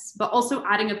sweetness, but also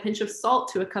adding a pinch of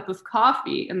salt to a cup of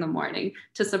coffee in the morning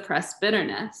to suppress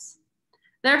bitterness.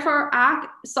 Therefore,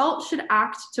 salt should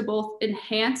act to both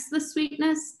enhance the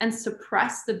sweetness and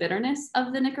suppress the bitterness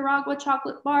of the Nicaragua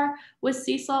chocolate bar with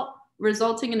sea salt,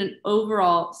 resulting in an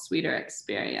overall sweeter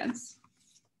experience.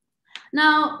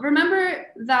 Now, remember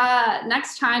that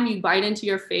next time you bite into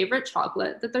your favorite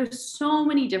chocolate, that there's so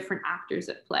many different actors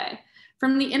at play.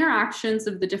 From the interactions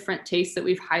of the different tastes that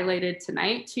we've highlighted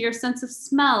tonight to your sense of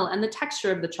smell and the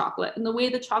texture of the chocolate and the way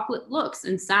the chocolate looks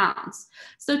and sounds.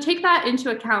 So take that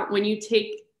into account when you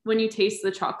taste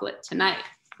the chocolate tonight.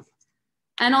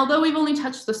 And although we've only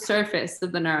touched the surface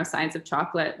of the neuroscience of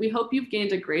chocolate, we hope you've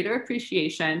gained a greater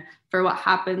appreciation for what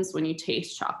happens when you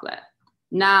taste chocolate.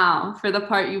 Now, for the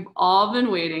part you've all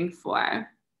been waiting for.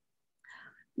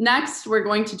 Next, we're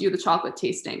going to do the chocolate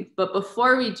tasting. But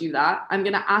before we do that, I'm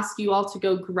going to ask you all to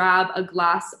go grab a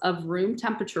glass of room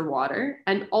temperature water.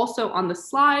 And also on the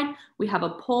slide, we have a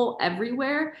poll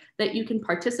everywhere that you can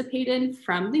participate in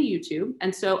from the YouTube.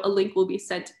 And so a link will be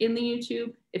sent in the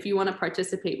YouTube. If you want to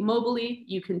participate mobily,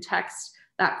 you can text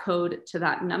that code to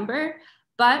that number.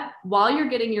 But while you're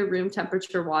getting your room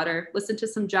temperature water, listen to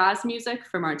some jazz music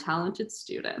from our talented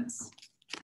students.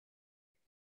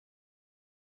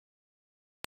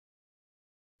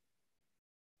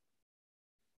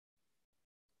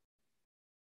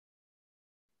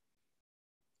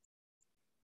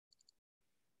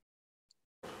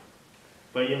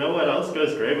 But you know what else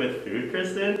goes great with food,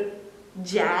 Kristen?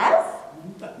 Jazz?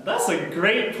 That's a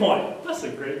great point. That's a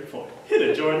great point. Hit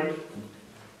it, Jordan.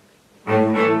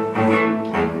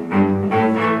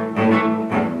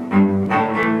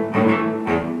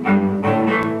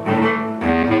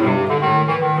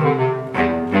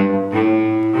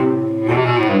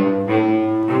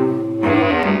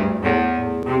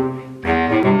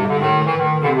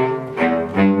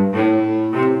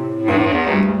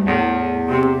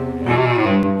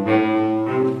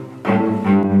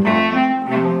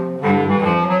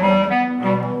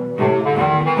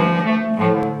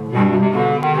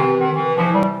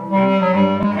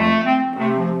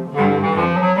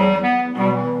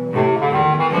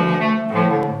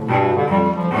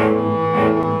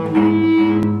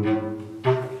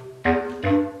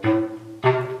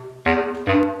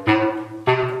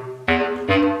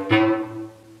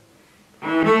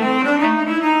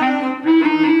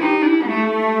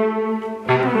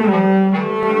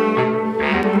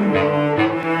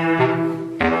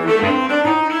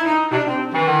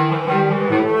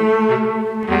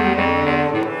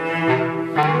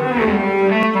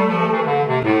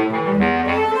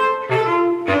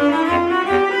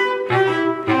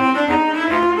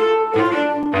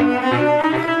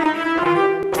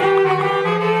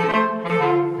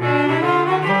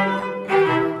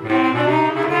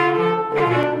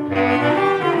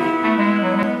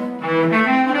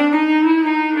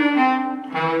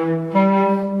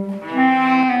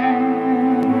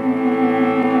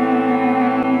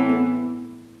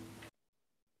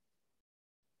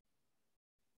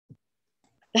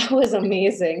 That was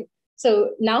amazing.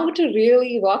 So now to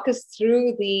really walk us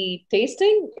through the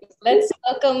tasting, let's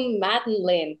welcome Matt and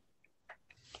Lane.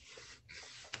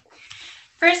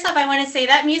 First off, I want to say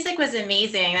that music was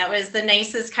amazing. That was the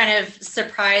nicest kind of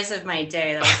surprise of my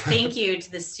day. Thank you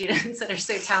to the students that are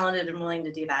so talented and willing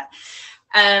to do that.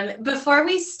 Before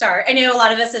we start, I know a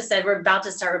lot of us have said we're about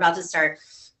to start.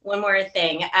 One more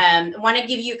thing. I want to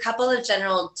give you a couple of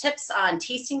general tips on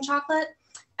tasting chocolate.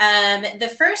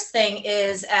 The first thing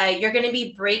is you're going to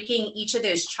be breaking each of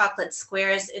those chocolate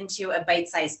squares into a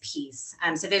bite-sized piece.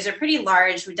 So those are pretty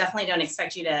large. We definitely don't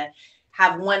expect you to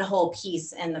have one whole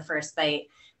piece in the first bite.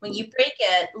 When you break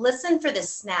it, listen for the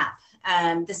snap.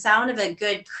 The sound of a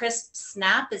good crisp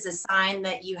snap is a sign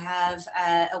that you have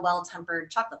a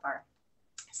well-tempered chocolate bar.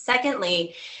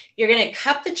 Secondly, you're going to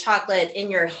cup the chocolate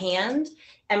in your hand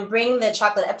and bring the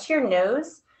chocolate up to your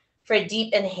nose for a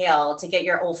deep inhale to get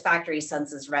your olfactory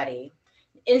senses ready.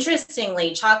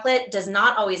 Interestingly, chocolate does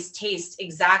not always taste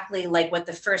exactly like what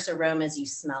the first aromas you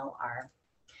smell are.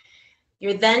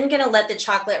 You're then going to let the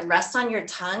chocolate rest on your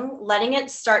tongue, letting it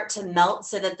start to melt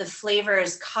so that the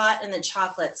flavors caught in the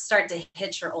chocolate start to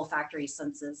hit your olfactory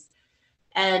senses.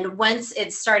 And once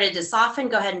it's started to soften,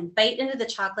 go ahead and bite into the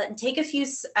chocolate and take a few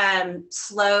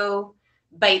slow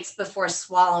bites before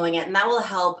swallowing it. And that will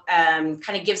help kind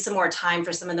of give some more time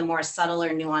for some of the more subtle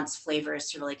or nuanced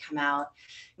flavors to really come out.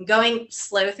 And going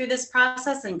slow through this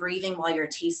process and breathing while you're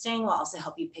tasting will also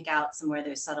help you pick out some more of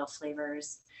those subtle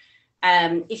flavors.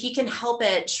 If you can help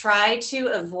it, try to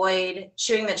avoid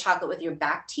chewing the chocolate with your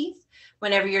back teeth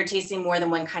whenever you're tasting more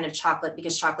than one kind of chocolate,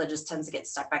 because chocolate just tends to get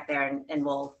stuck back there and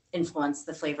will influence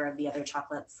the flavor of the other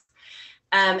chocolates.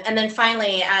 And then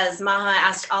finally, as Maha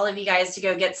asked all of you guys to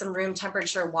go get some room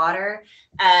temperature water,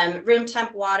 room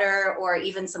temp water or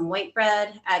even some white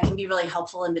bread can be really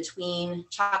helpful in between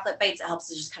chocolate bites. It helps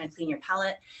to just kind of clean your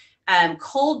palate.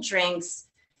 Cold drinks,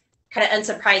 kind of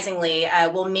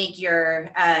unsurprisingly, will make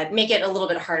it a little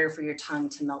bit harder for your tongue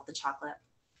to melt the chocolate.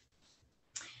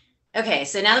 Okay,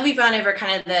 so now that we've gone over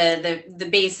kind of the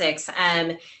basics,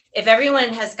 if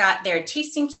everyone has got their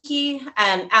tasting key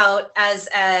out, as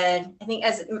I think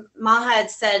as Maha had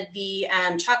said, the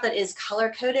chocolate is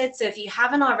color coded. So if you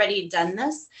haven't already done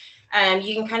this,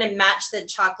 you can kind of match the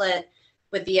chocolate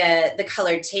with the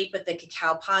colored tape with the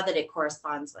cacao pod that it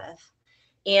corresponds with.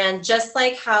 And just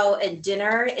like how a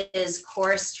dinner is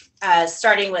coursed,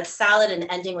 starting with salad and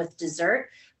ending with dessert,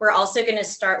 we're also going to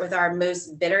start with our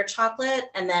most bitter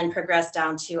chocolate and then progress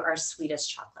down to our sweetest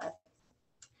chocolate.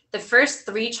 The first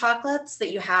three chocolates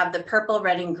that you have, the purple,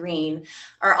 red, and green,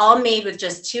 are all made with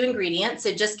just two ingredients,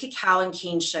 so just cacao and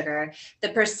cane sugar. The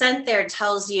percent there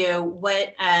tells you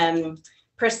what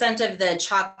percent of the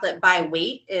chocolate by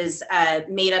weight is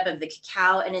made up of the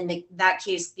cacao, and in that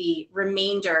case, the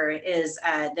remainder is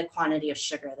the quantity of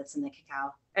sugar that's in the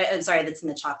cacao. That's in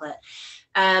the chocolate.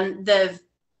 The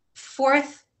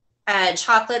fourth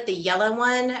chocolate, the yellow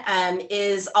one,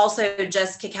 is also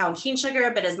just cacao and cane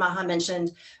sugar, but as Maha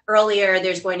mentioned earlier,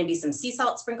 there's going to be some sea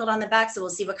salt sprinkled on the back, so we'll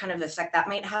see what kind of effect that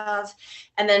might have.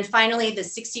 And then finally, the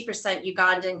 60%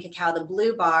 Ugandan cacao, the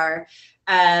blue bar,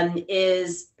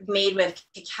 is made with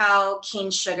cacao,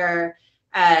 cane sugar,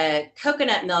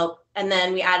 coconut milk, and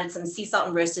then we added some sea salt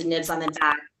and roasted nibs on the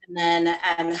back. And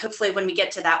then hopefully when we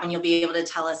get to that one, you'll be able to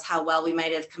tell us how well we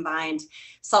might have combined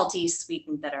salty, sweet,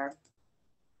 and bitter.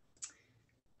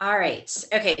 All right,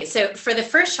 okay, so for the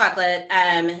first chocolate,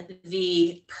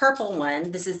 the purple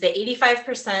one, this is the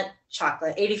 85%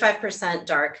 chocolate, 85%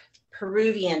 dark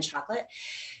Peruvian chocolate.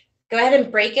 Go ahead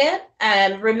and break it.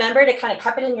 Remember to kind of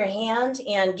cup it in your hand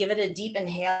and give it a deep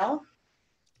inhale.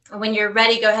 When you're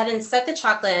ready, go ahead and set the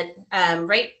chocolate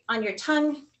right on your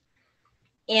tongue.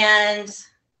 And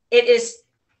it is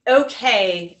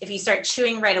okay if you start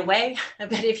chewing right away,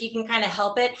 but if you can kind of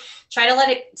help it, try to let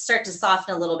it start to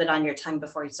soften a little bit on your tongue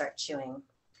before you start chewing.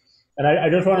 And I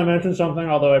just want to mention something,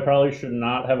 although I probably should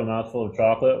not have a mouthful of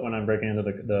chocolate when I'm breaking into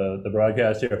the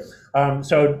broadcast here.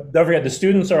 So don't forget, the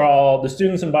students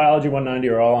in Biology 190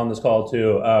 are all on this call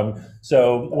too.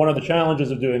 So one of the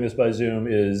challenges of doing this by Zoom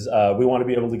is we want to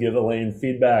be able to give Elaine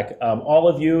feedback. All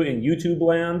of you in YouTube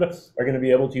land are going to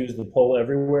be able to use the poll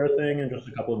everywhere thing in just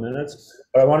a couple of minutes.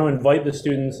 But I want to invite the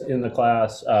students in the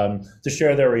class to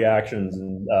share their reactions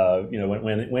and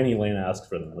when Elaine asks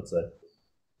for them, let's say.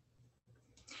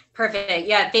 Perfect.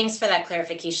 Yeah, thanks for that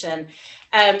clarification.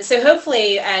 So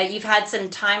hopefully you've had some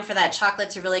time for that chocolate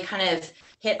to really kind of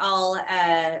get all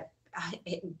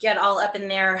up in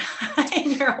there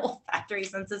in your olfactory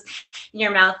senses, in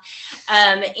your mouth.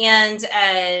 And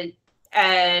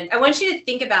I want you to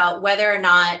think about whether or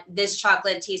not this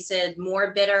chocolate tasted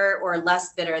more bitter or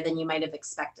less bitter than you might have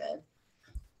expected.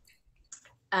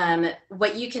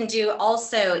 What you can do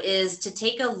also is to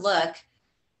take a look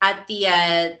at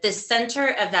the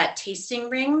center of that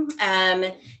tasting ring,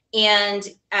 and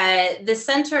the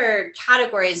center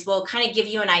categories will kind of give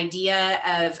you an idea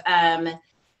of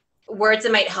words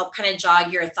that might help kind of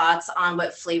jog your thoughts on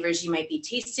what flavors you might be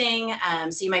tasting.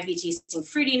 So you might be tasting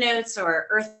fruity notes or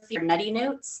earthy or nutty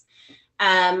notes.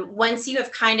 Once you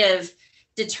have kind of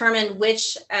determined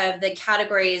which of the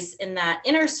categories in that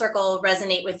inner circle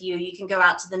resonate with you, you can go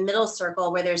out to the middle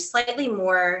circle where there's slightly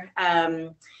more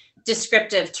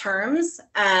descriptive terms.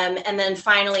 And then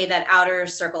finally, that outer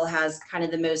circle has kind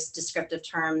of the most descriptive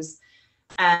terms.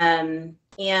 As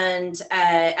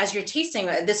you're tasting,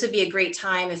 this would be a great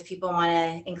time if people want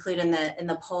to include in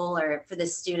the poll or for the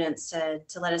students to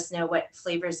let us know what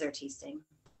flavors they're tasting.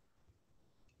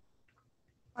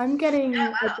 I'm getting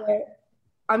a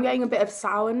bit of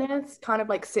sourness, kind of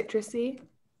like citrusy.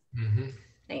 Mm-hmm.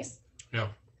 Nice. Yeah.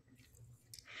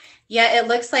 Yeah, it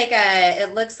looks like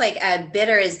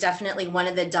bitter is definitely one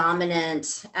of the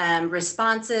dominant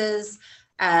responses.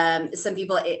 Some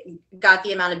people got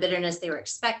the amount of bitterness they were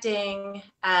expecting.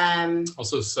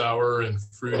 Also sour and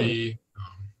fruity.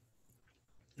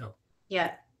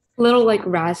 Yeah. A little like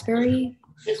raspberry,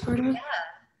 sort of.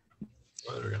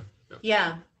 Oh, there we go.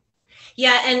 Yeah.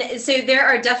 Yeah, and so there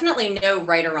are definitely no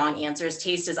right or wrong answers.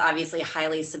 Taste is obviously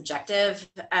highly subjective.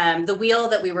 The wheel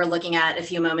that we were looking at a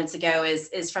few moments ago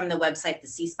is from the website, the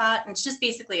C-Spot, and it's just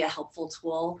basically a helpful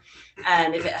tool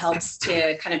if it helps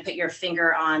to kind of put your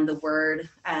finger on the word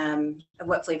of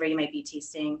what flavor you might be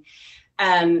tasting.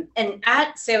 And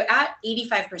at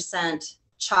 85%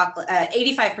 chocolate,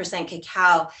 85%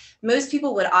 cacao, most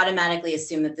people would automatically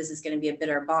assume that this is going to be a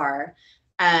bitter bar.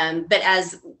 But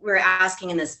as we're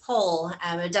asking in this poll,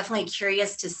 I'm definitely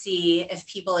curious to see if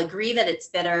people agree that it's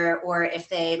bitter or if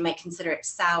they might consider it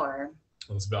sour.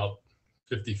 Well, it's about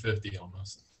 50-50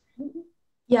 almost.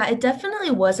 Yeah, it definitely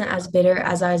wasn't as bitter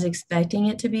as I was expecting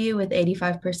it to be with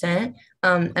 85%.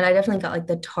 And I definitely got like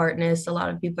the tartness. A lot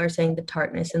of people are saying the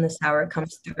tartness and the sour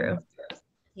comes through.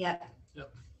 Yep.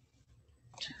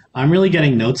 I'm really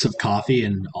getting notes of coffee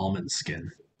and almond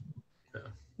skin.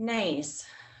 Nice.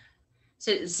 So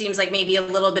it seems like maybe a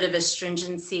little bit of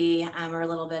astringency or a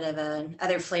little bit of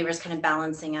other flavors kind of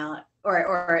balancing out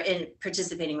or in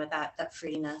participating with that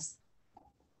fruitiness.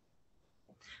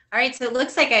 All right, so it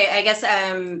looks like I guess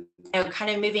you know, kind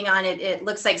of moving on. It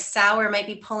looks like sour might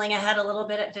be pulling ahead a little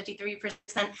bit at 53%.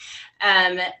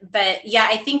 But yeah,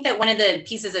 I think that one of the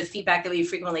pieces of feedback that we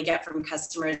frequently get from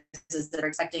customers is that they're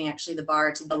expecting actually the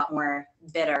bar to be a lot more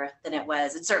bitter than it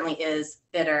was. It certainly is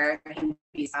bitter and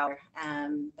be sour,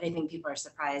 but I think people are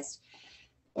surprised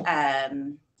that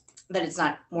it's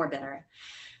not more bitter.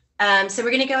 So we're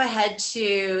going to go ahead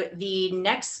to the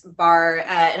next bar,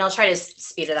 and I'll try to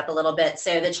speed it up a little bit.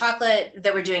 So the chocolate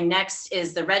that we're doing next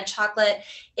is the red chocolate.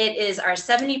 It is our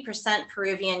 70%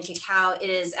 Peruvian cacao.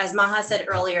 It is, as Maha said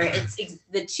earlier, it's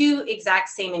the two exact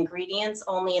same ingredients,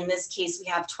 only in this case we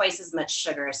have twice as much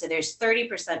sugar. So there's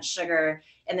 30% sugar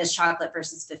in this chocolate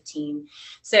versus 15.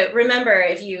 So remember,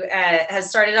 if you have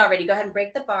started already, go ahead and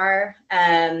break the bar,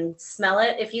 smell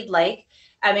it if you'd like,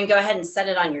 and go ahead and set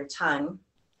it on your tongue.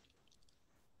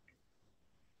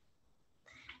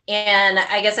 And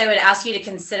I guess I would ask you to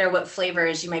consider what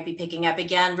flavors you might be picking up.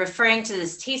 Again, referring to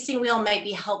this tasting wheel might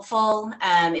be helpful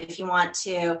if you want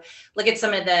to look at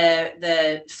some of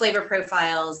the flavor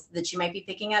profiles that you might be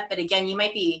picking up. But again, you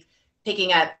might be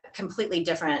picking up completely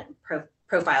different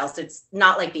profiles. So it's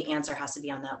not like the answer has to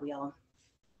be on that wheel.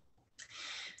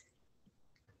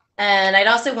 And I'd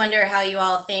also wonder how you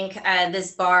all think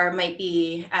this bar might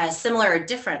be similar or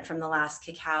different from the last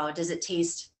cacao. Does it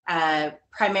taste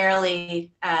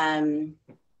primarily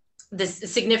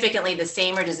significantly the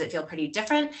same, or does it feel pretty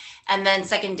different? And then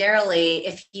secondarily,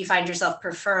 if you find yourself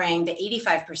preferring the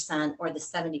 85% or the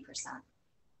 70%.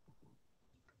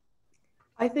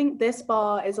 I think this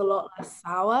bar is a lot less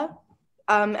sour,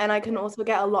 and I can also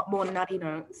get a lot more nutty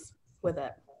notes with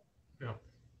it. Yeah.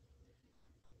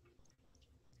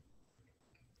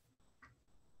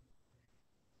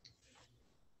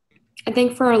 I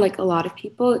think for like a lot of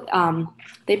people,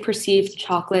 they perceive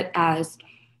chocolate as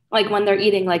like when they're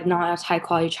eating like not as high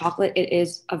quality chocolate, it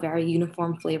is a very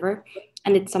uniform flavor.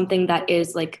 And it's something that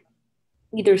is like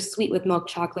either sweet with milk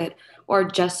chocolate or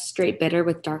just straight bitter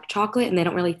with dark chocolate. And they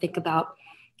don't really think about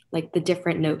like the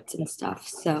different notes and stuff.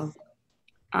 So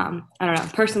I don't know.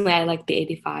 Personally, I like the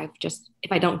 85, just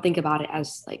if I don't think about it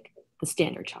as like the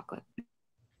standard chocolate.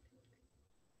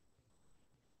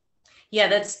 Yeah,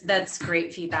 that's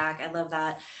great feedback. I love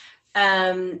that.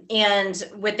 And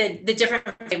with the different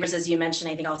flavors, as you mentioned,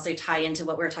 I think also tie into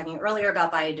what we were talking earlier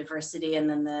about biodiversity and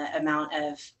then the amount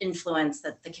of influence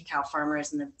that the cacao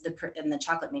farmers and the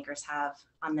chocolate makers have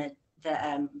on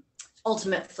the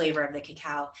ultimate flavor of the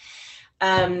cacao.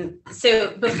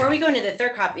 So before we go into the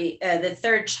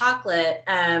third chocolate,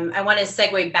 I want to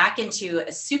segue back into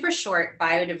a super short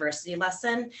biodiversity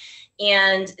lesson.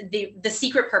 And the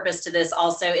secret purpose to this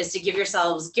also is to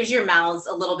gives your mouths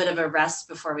a little bit of a rest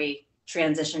before we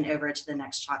transition over to the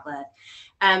next chocolate.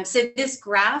 So this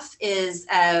graph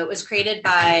was created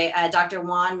by Dr.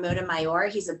 Juan Montemayor.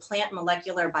 He's a plant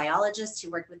molecular biologist who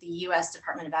worked with the US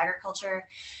Department of Agriculture.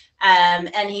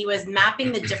 And he was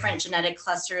mapping the different genetic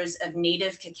clusters of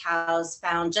native cacaos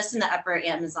found just in the upper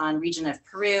Amazon region of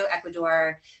Peru,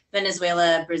 Ecuador,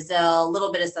 Venezuela, Brazil, a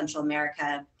little bit of Central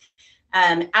America.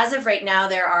 As of right now,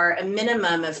 there are a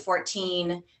minimum of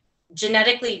 14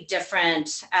 genetically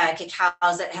different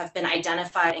cacaos that have been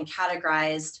identified and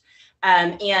categorized.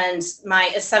 And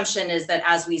my assumption is that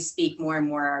as we speak, more and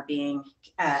more are being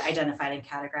identified and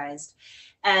categorized.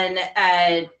 And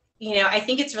I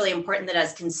think it's really important that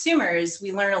as consumers,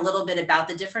 we learn a little bit about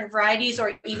the different varieties,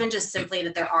 or even just simply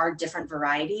that there are different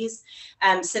varieties,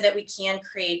 so that we can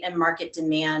create a market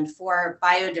demand for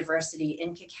biodiversity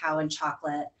in cacao and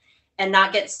chocolate, and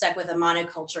not get stuck with a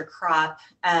monoculture crop,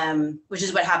 which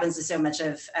is what happens to so much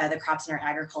of the crops in our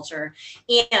agriculture.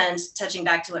 And touching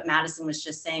back to what Madison was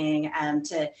just saying,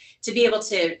 to be able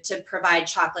to provide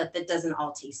chocolate that doesn't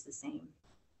all taste the same.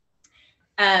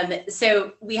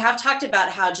 So we have talked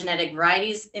about how genetic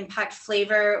varieties impact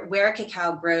flavor, where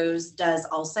cacao grows does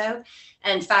also,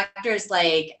 and factors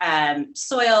like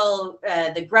soil,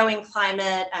 the growing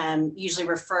climate, usually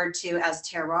referred to as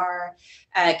terroir,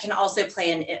 can also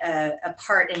play a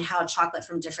part in how chocolate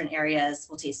from different areas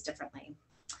will taste differently.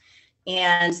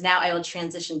 And now I will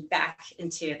transition back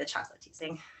into the chocolate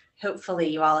tasting. Hopefully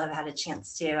you all have had a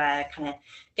chance to kind of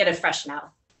get a fresh mouth.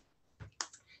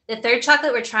 The third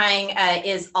chocolate we're trying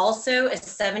is also a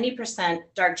 70%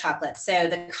 dark chocolate. So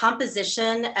the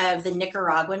composition of the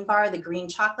Nicaraguan bar, the green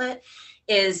chocolate,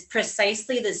 is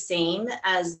precisely the same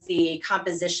as the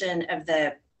composition of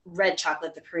the red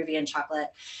chocolate, the Peruvian chocolate.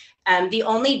 The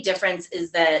only difference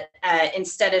is that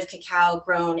instead of cacao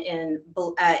grown in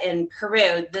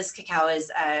Peru, this cacao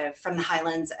is from the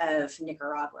highlands of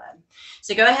Nicaragua.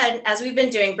 So go ahead, as we've been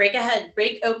doing, break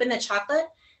open the chocolate,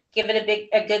 give it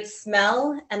a good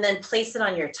smell, and then place it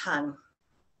on your tongue.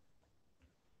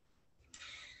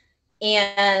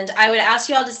 And I would ask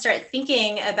you all to start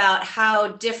thinking about how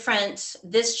different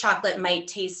this chocolate might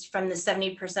taste from the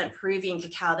 70% Peruvian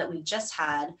cacao that we just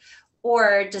had,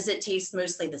 or does it taste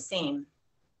mostly the same?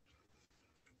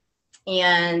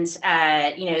 And,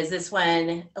 is this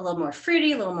one a little more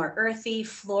fruity, a little more earthy,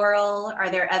 floral? Are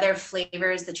there other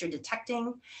flavors that you're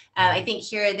detecting? I think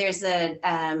here there's an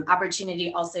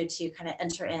opportunity also to kind of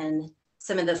enter in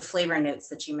some of the flavor notes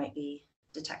that you might be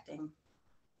detecting.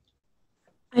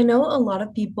 I know a lot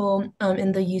of people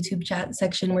in the YouTube chat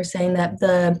section were saying that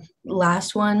the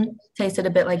last one tasted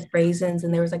a bit like raisins,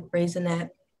 and there was like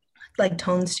raisinette like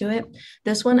tones to it.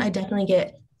 This one, I definitely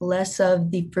get less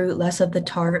of the fruit, less of the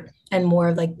tart, and more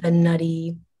of like the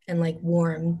nutty and like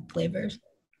warm flavors.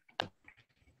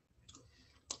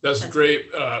 That's a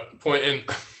great point. And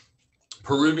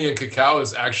Peruvian cacao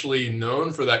is actually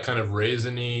known for that kind of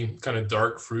raisiny, kind of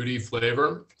dark, fruity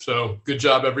flavor. So good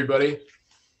job, everybody.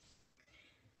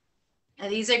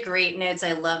 These are great notes.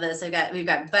 I love this. We've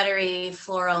got buttery,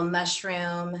 floral,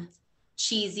 mushroom,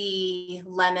 cheesy,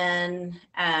 lemon.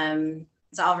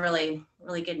 It's all really,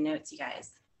 really good notes, you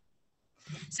guys.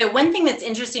 So one thing that's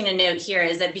interesting to note here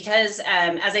is that because,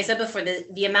 as I said before,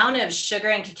 the amount of sugar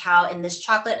and cacao in this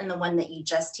chocolate and the one that you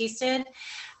just tasted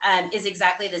is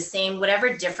exactly the same.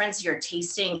 Whatever difference you're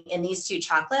tasting in these two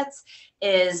chocolates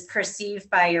is perceived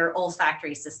by your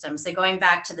olfactory system. So going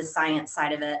back to the science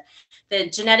side of it, the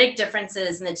genetic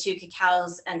differences in the two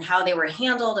cacaos and how they were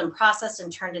handled and processed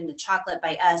and turned into chocolate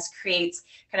by us creates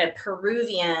kind of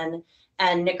Peruvian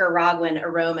and Nicaraguan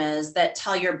aromas that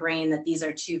tell your brain that these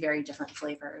are two very different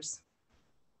flavors.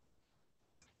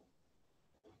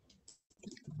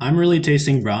 I'm really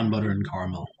tasting brown butter and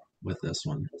caramel with this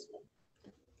one.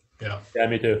 Yeah,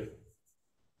 me too.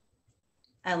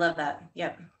 I love that.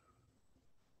 Yep.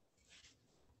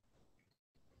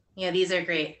 Yeah, these are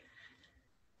great.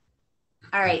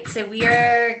 All right, so we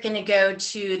are going to go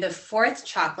to the fourth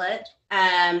chocolate.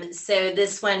 So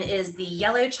this one is the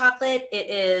yellow chocolate. It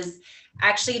is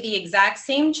actually the exact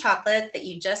same chocolate that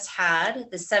you just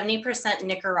had, the 70%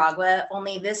 Nicaragua,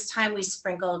 only this time we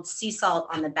sprinkled sea salt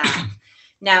on the back.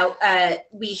 Now,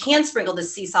 we hand sprinkled the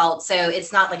sea salt, so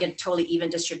it's not like a totally even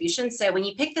distribution. So when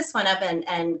you pick this one up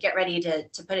and get ready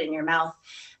to put it in your mouth,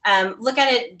 look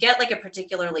at it, get like a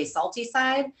particularly salty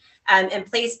side, and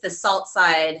place the salt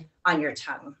side on your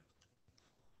tongue.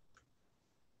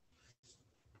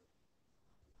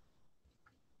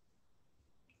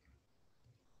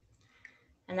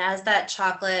 And as that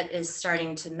chocolate is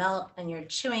starting to melt and you're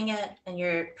chewing it and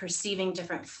you're perceiving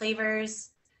different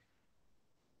flavors,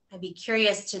 I'd be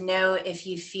curious to know if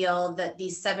you feel that the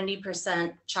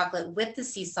 70% chocolate with the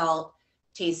sea salt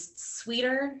tastes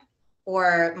sweeter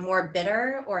or more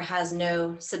bitter or has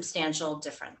no substantial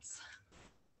difference.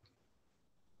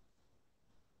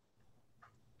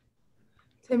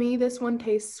 To me, this one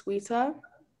tastes sweeter.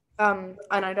 And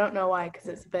I don't know why, because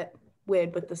it's a bit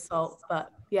weird with the salt,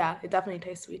 but yeah, it definitely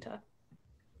tastes sweeter.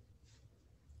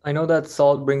 I know that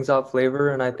salt brings out flavor,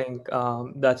 and I think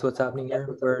that's what's happening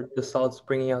here, where the salt's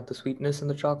bringing out the sweetness in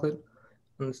the chocolate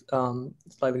and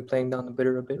slightly playing down the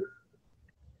bitter a bit.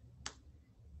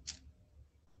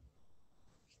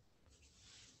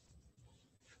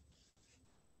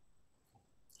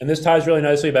 And this ties really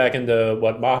nicely back into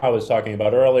what Maha was talking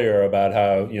about earlier about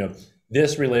how,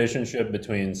 this relationship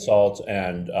between salt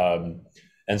and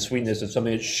sweetness is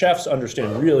something that chefs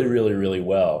understand really, really, really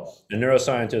well. And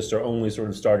neuroscientists are only sort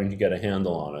of starting to get a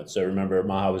handle on it. So remember,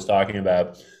 Maha was talking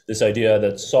about this idea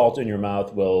that salt in your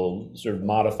mouth will sort of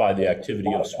modify the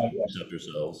activity of sweet receptor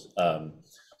cells.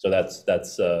 So that's I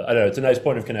don't know, it's a nice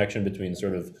point of connection between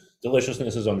sort of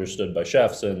deliciousness is understood by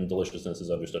chefs and deliciousness is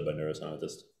understood by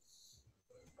neuroscientists.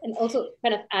 And also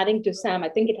kind of adding to Sam, I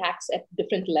think it acts at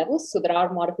different levels. So there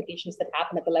are modifications that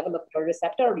happen at the level of your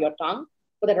receptor or your tongue,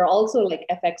 but there are also like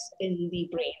effects in the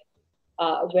brain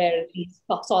where these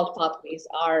salt pathways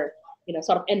are,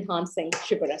 sort of enhancing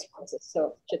sugar responses.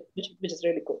 So which is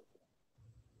really cool.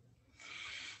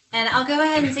 And I'll go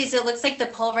ahead and say, so it looks like the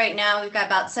poll right now, we've got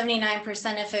about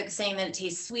 79% of folks saying that it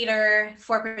tastes sweeter,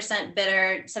 4%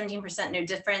 bitter, 17% no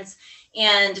difference.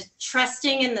 And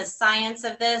trusting in the science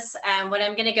of this, what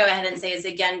I'm gonna go ahead and say is,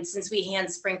 again, since we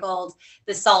hand sprinkled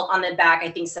the salt on the back,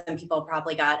 I think some people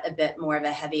probably got a bit more of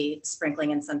a heavy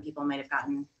sprinkling and some people might've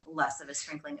gotten less of a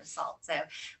sprinkling of salt. So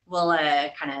we'll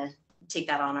kind of take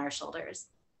that on our shoulders.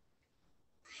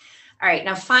 All right,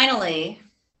 now finally,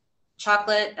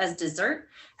 chocolate as dessert.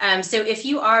 So if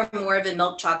you are more of a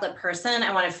milk chocolate person,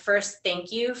 I want to first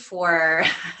thank you for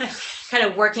kind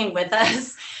of working with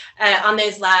us on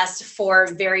those last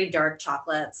 4 very dark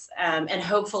chocolates. And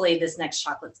hopefully this next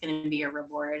chocolate's going to be a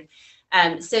reward.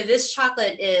 So this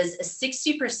chocolate is a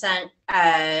 60%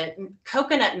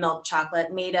 coconut milk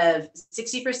chocolate made of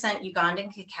 60%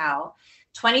 Ugandan cacao,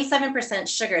 27%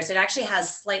 sugar. So it actually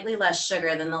has slightly less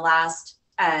sugar than the last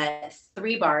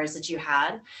 3 bars that you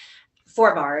had.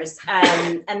 4 bars,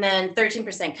 and then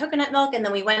 13% coconut milk. And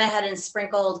then we went ahead and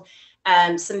sprinkled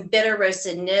some bitter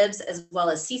roasted nibs as well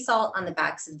as sea salt on the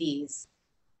backs of these.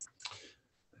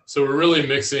 So we're really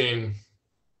mixing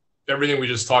everything we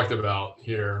just talked about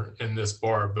here in this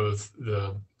bar, both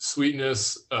the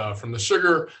sweetness from the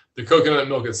sugar, the coconut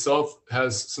milk itself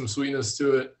has some sweetness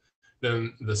to it,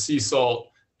 then the sea salt,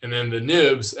 and then the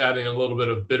nibs adding a little bit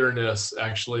of bitterness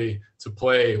actually to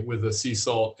play with the sea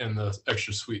salt and the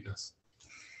extra sweetness.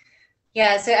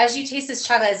 Yeah, so as you taste this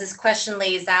chocolate, as this question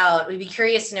lays out, we'd be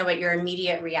curious to know what your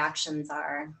immediate reactions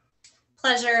are.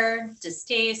 Pleasure,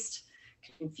 distaste,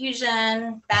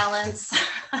 confusion, balance.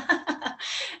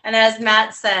 And as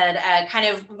Matt said, kind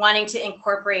of wanting to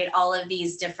incorporate all of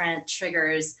these different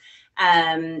triggers.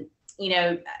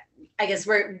 I guess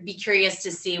we'd be curious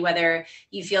to see whether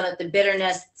you feel that the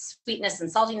bitterness, sweetness,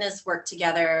 and saltiness work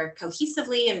together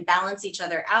cohesively and balance each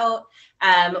other out,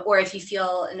 or if you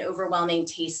feel an overwhelming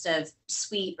taste of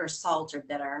sweet or salt or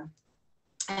bitter.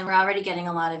 And we're already getting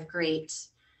a lot of great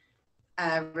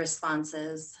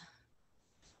responses.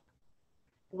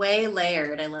 Way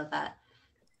layered, I love that.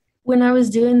 When I was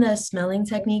doing the smelling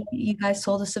technique you guys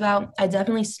told us about, I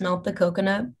definitely smelled the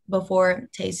coconut before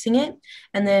tasting it.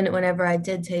 And then whenever I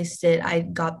did taste it, I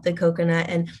got the coconut.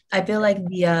 And I feel like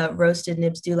the roasted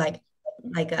nibs do like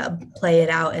play it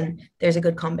out. And there's a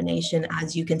good combination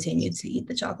as you continue to eat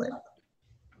the chocolate.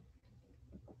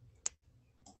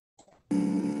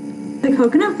 The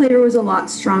coconut flavor was a lot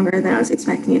stronger than I was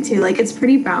expecting it to. Like, it's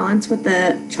pretty balanced with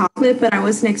the chocolate, but I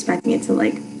wasn't expecting it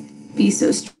to be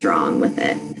so strong with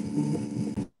it.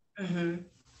 Mm-hmm.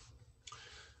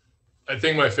 I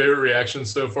think my favorite reaction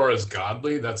so far is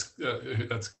godly. That's good.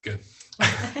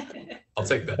 I'll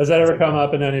take that. Has that ever come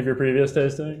up in any of your previous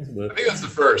tastings? I think that's the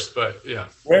first, but yeah.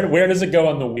 Where does it go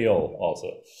on the wheel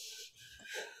also?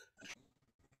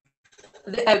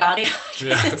 Godly.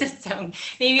 Yeah.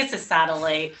 Maybe it's a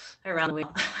satellite around the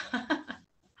wheel.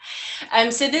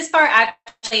 So this bar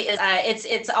actually is,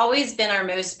 it's always been our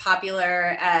most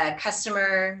popular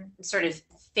customer sort of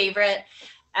favorite.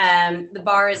 The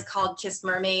bar is called Kiss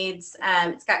Mermaids.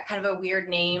 It's got kind of a weird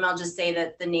name. I'll just say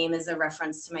that the name is a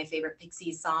reference to my favorite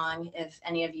Pixies song, if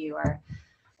any of you are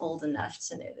old enough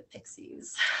to know the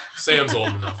Pixies. Sam's old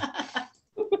enough.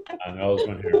 I know this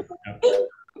one here. Yep.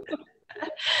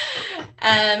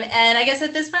 And I guess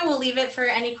at this point, we'll leave it for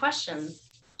any questions.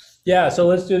 Yeah, so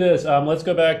let's do this. Let's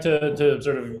go back to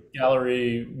sort of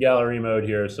gallery mode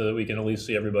here so that we can at least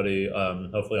see everybody,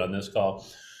 hopefully on this call.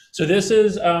 So this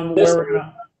is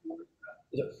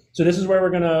where we're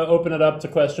gonna open it up to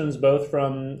questions, both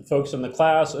from folks in the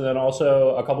class, and then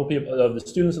also a couple people of the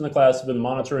students in the class have been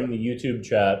monitoring the YouTube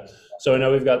chat. So I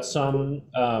know we've got some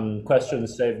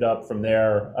questions saved up from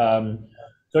there.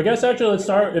 So I guess actually let's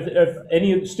start, if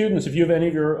any students, if you have any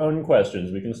of your own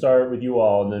questions, we can start with you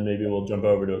all, and then maybe we'll jump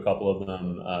over to a couple of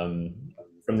them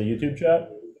from the YouTube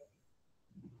chat.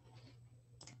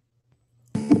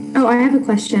 Oh, I have a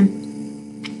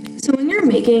question. So when you're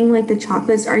making like the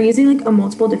chocolates, are you using like a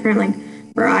multiple different like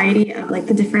variety of like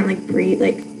the different like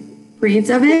breeds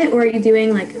of it, or are you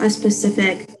doing like a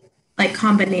specific like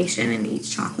combination in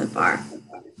each chocolate bar?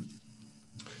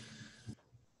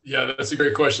 Yeah, that's a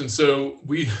great question. So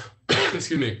we,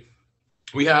 excuse me,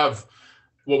 we have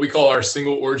what we call our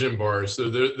single origin bars. So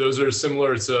those are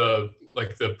similar to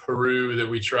like the Peru that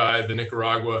we tried, the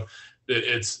Nicaragua.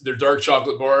 They're dark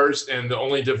chocolate bars, and the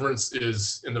only difference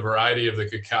is in the variety of the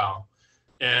cacao.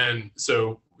 And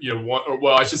so,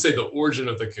 I should say the origin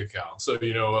of the cacao. So,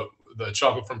 the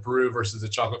chocolate from Peru versus the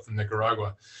chocolate from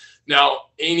Nicaragua.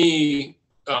 Now, any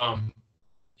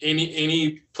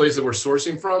place that we're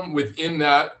sourcing from within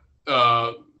that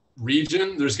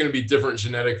region, there's going to be different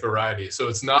genetic varieties. So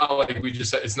it's not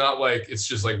like it's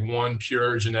just like one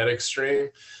pure genetic strain.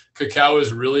 Cacao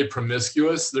is really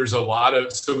promiscuous. There's a lot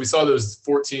of, so we saw those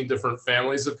 14 different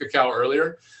families of cacao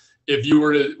earlier. If you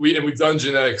were to, we've done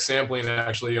genetic sampling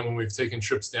actually, and when we've taken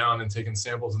trips down and taken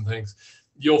samples and things,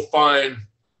 you'll find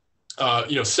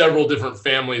several different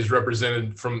families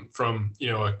represented from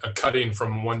a cutting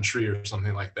from one tree or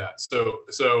something like that. So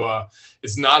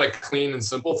it's not a clean and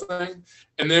simple thing.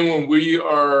 And then when we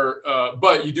are,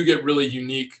 but you do get really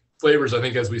unique flavors, I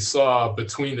think, as we saw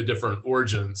between the different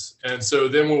origins. And so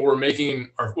then when we're making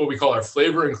what we call our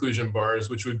flavor inclusion bars,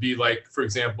 which would be like, for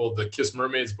example, the Kiss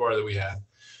Mermaids bar that we had,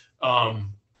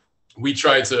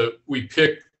 we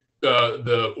pick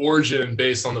the origin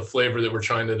based on the flavor that we're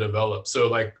trying to develop. So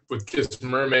like with Kiss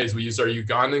Mermaids, we use our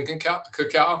Ugandan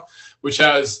cacao, which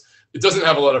it doesn't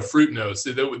have a lot of fruit notes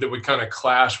that would kind of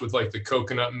clash with like the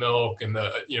coconut milk and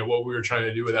what we were trying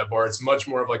to do with that bar. It's much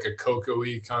more of like a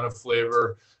cocoa-y kind of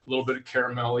flavor, a little bit of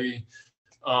caramelly.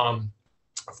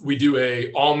 We do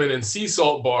a almond and sea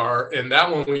salt bar, and that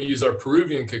one we use our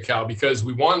Peruvian cacao because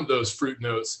we want those fruit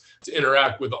notes to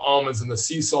interact with the almonds and the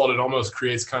sea salt. It almost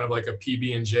creates kind of like a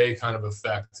PB&J kind of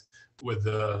effect with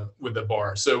the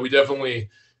bar. So we definitely,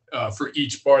 for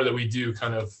each bar that we do,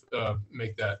 kind of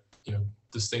make that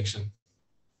distinction.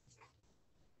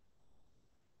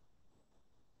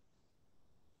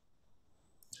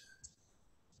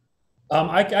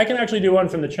 I can actually do one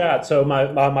from the chat. So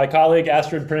my colleague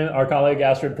Astrid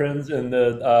Prinz in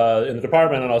the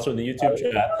department and also in the YouTube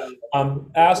chat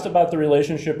asked about the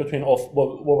relationship between what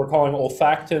we're calling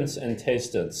olfactants and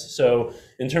tastants. So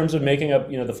in terms of making up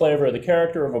the flavor or the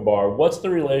character of a bar, what's the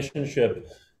relationship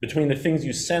between the things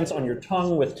you sense on your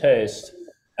tongue with taste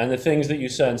and the things that you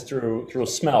sense through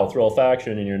smell, through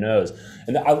olfaction in your nose?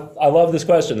 And I love this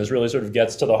question. This really sort of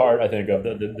gets to the heart, I think, of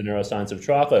the neuroscience of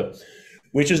chocolate,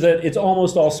 which is that it's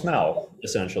almost all smell,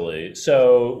 essentially.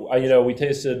 So, we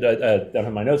tasted, I don't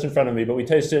have my notes in front of me, but we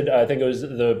tasted, I think it was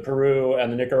the Peru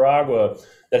and the Nicaragua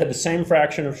that had the same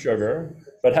fraction of sugar,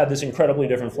 but had this incredibly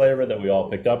different flavor that we all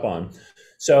picked up on.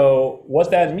 So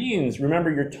what that means,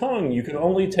 remember your tongue, you can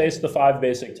only taste the 5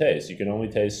 basic tastes. You can only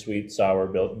taste sweet, sour,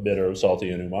 bitter,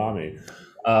 salty, and umami.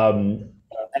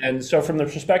 And so from the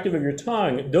perspective of your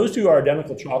tongue, those two are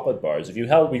identical chocolate bars. If you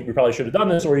held, we probably should have done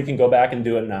this, or you can go back and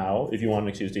do it now if you want an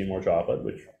excuse to eat more chocolate,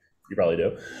 which you probably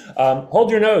do. Hold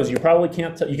your nose. You probably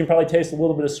can't, you can probably taste a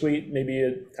little bit of sweet, maybe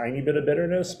a tiny bit of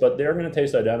bitterness, but they're going to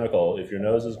taste identical if your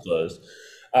nose is closed.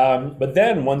 But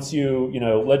then once you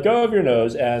let go of your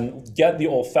nose and get the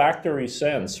olfactory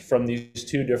sense from these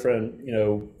two different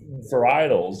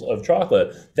varietals of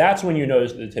chocolate, that's when you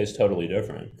notice that it tastes totally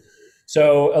different.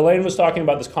 So Elaine was talking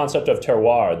about this concept of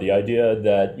terroir, the idea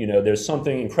that there's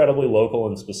something incredibly local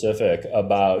and specific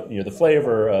about the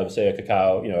flavor of, say, a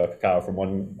cacao from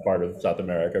one part of South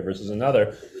America versus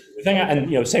another. The thing,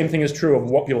 and same thing is true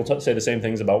of what people say the same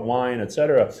things about wine,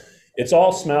 etc. it's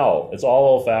all smell, it's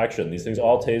all olfaction. These things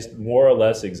all taste more or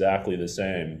less exactly the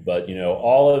same. But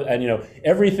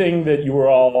everything that you were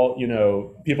all,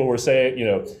 people were saying,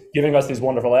 giving us these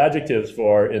wonderful adjectives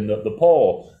for in the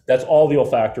poll, that's all the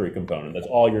olfactory component. That's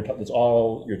all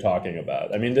you're talking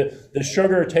about. I mean, the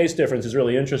sugar taste difference is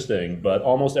really interesting, but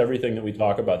almost everything that we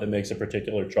talk about that makes a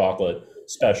particular chocolate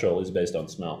special is based on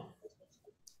smell.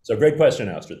 So great question,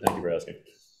 Astrid. Thank you for asking.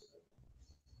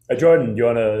 Jordan, you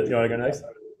wanna go next?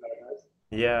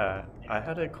 Yeah, I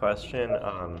had a question.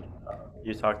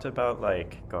 You talked about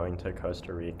like going to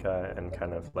Costa Rica and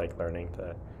kind of like learning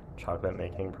the chocolate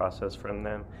making process from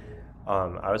them.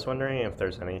 I was wondering if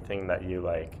there's anything that you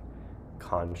like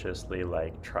consciously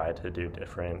like try to do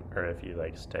different, or if you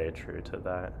like stay true to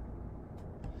that.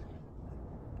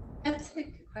 That's a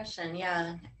good question.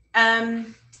 Yeah.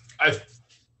 I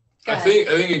think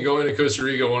in going to Costa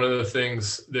Rica, one of the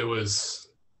things that was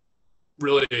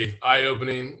really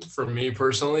eye-opening for me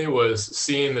personally was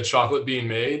seeing the chocolate being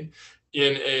made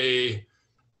in a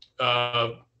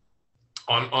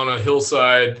on a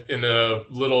hillside in a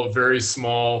little very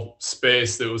small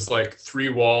space that was like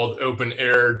three-walled,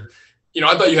 open-aired.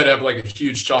 I thought you had to have like a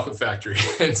huge chocolate factory,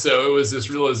 and so it was this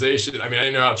realization. I mean, I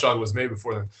didn't know how chocolate was made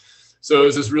before then. So it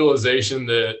was this realization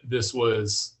that this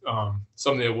was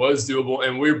something that was doable,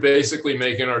 and we're basically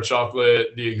making our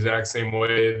chocolate the exact same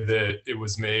way that it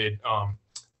was made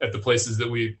at the places that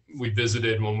we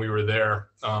visited when we were there.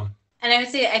 And I would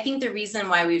say, I think the reason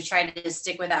why we've tried to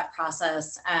stick with that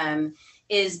process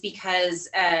is because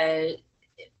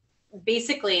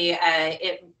basically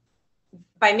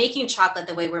by making chocolate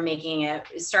the way we're making it,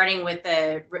 starting with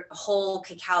the whole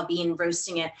cacao bean,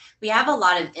 roasting it, we have a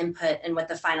lot of input in what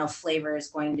the final flavor is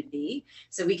going to be.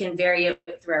 So we can vary it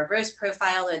through our roast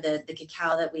profile or the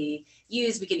cacao that we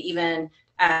use. We could even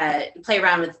play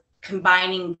around with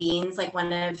combining beans, like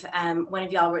one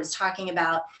of y'all was talking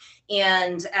about.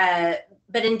 And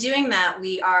but in doing that,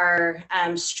 we are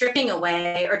stripping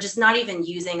away or just not even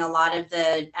using a lot of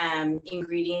the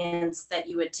ingredients that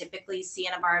you would typically see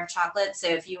in a bar of chocolate. So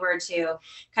if you were to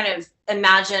kind of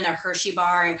imagine a Hershey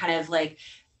bar and kind of like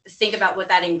think about what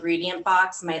that ingredient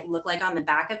box might look like on the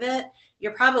back of it,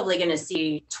 you're probably going to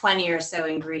see 20 or so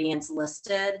ingredients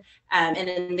listed. And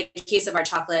in the case of our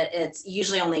chocolate, it's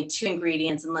usually only 2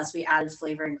 ingredients unless we added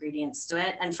flavor ingredients to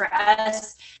it. And for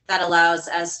us, that allows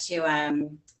us to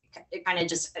kind of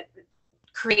just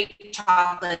create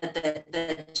chocolate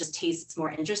that just tastes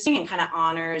more interesting and kind of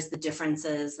honors the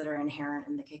differences that are inherent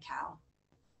in the cacao.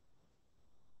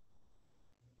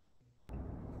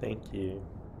 Thank you.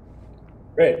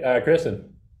 Great,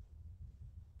 Kristen.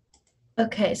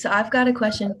 Okay, so I've got a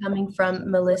question coming from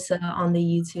Melissa on the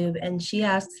YouTube, and she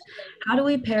asks, how do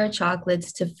we pair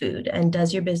chocolates to food? And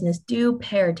does your business do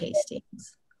pair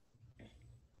tastings?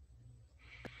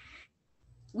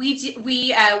 We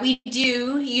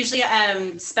do usually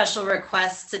special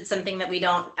requests. It's something that we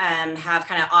don't have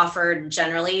kind of offered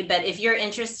generally, but if you're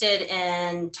interested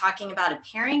in talking about a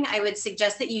pairing, I would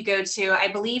suggest that you go to, I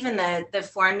believe in the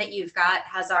form that you've got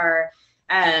has our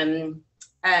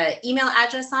email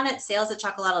address on it,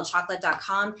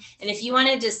 sales@xocolatlchocolate.com. And if you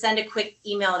wanted to send a quick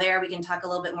email there, we can talk a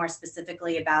little bit more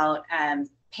specifically about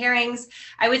pairings.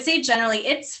 I would say generally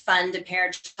it's fun to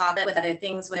pair chocolate with other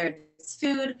things, whether it's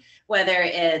food, whether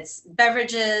it's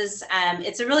beverages.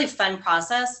 It's a really fun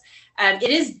process. It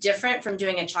is different from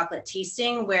doing a chocolate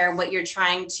tasting where what you're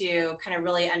trying to kind of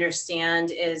really understand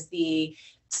is the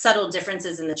subtle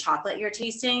differences in the chocolate you're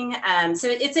tasting. So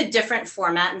it's a different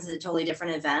format and it's a totally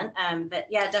different event. But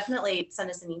yeah, definitely send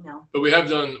us an email. But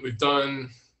we've done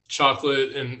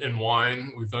chocolate in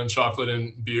wine. We've done chocolate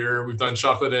in beer. We've done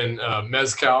chocolate in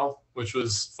mezcal, which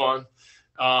was fun.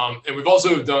 And we've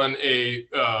also done a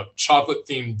chocolate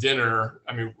themed dinner.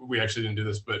 I mean, we actually didn't do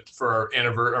this, but for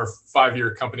our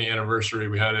 5-year company anniversary,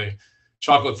 we had a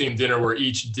chocolate themed dinner where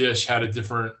each dish had a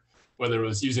different, whether it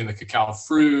was using the cacao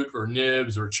fruit or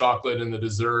nibs or chocolate in the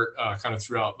dessert, kind of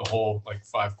throughout the whole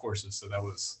 5 courses. So that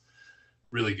was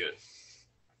really good.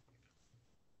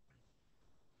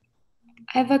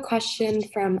 I have a question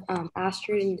from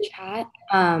Astrid in the chat.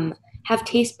 Have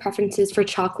taste preferences for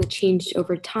chocolate changed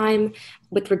over time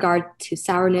with regard to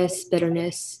sourness,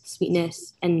 bitterness,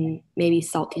 sweetness, and maybe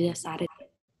saltiness added?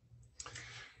 Do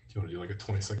you want to do like a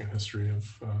 20-second history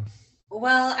of?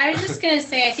 Well, I was just going to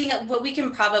say, I think what we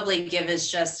can probably give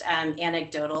is just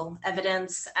anecdotal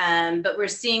evidence, but we're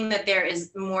seeing that there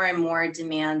is more and more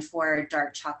demand for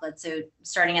dark chocolate. So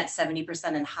starting at 70%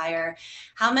 and higher,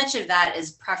 how much of that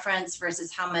is preference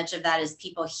versus how much of that is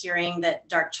people hearing that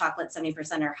dark chocolate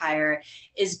 70% or higher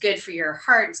is good for your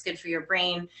heart, it's good for your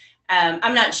brain.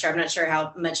 I'm not sure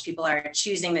how much people are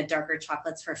choosing the darker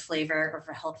chocolates for flavor or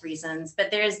for health reasons, but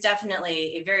there is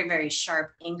definitely a very, very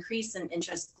sharp increase in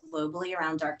interest globally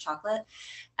around dark chocolate.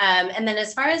 And then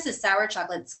as far as the sour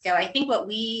chocolates go, I think what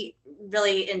we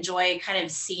really enjoy kind of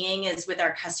seeing is with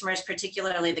our customers,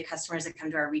 particularly the customers that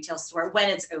come to our retail store when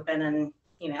it's open and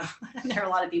there are a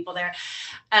lot of people there,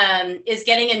 is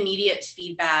getting immediate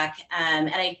feedback. And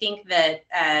I think that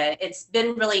it's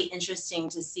been really interesting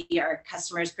to see our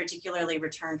customers, particularly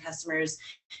return customers,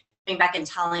 coming back and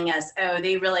telling us, oh,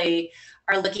 they really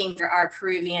are looking for our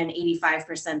Peruvian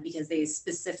 85% because they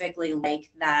specifically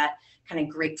like that kind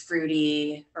of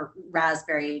grapefruity or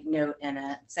raspberry note in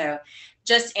it. So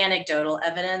just anecdotal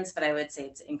evidence, but I would say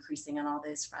it's increasing on all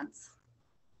those fronts.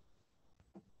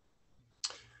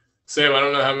 Sam, I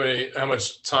don't know how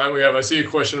much time we have. I see a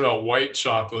question about white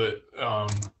chocolate.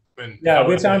 Yeah,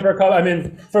 we have time for a couple. I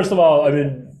mean, first of all,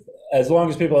 as long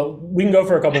as we can go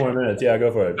for a couple more minutes. Yeah,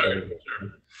 go for it. Okay,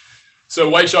 sure. So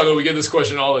white chocolate, we get this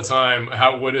question all the time.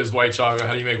 What is white chocolate?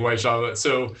 How do you make white chocolate?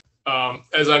 So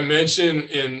as I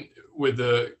mentioned with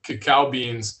the cacao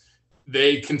beans,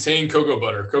 they contain cocoa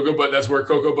butter. Cocoa butter, that's where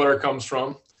cocoa butter comes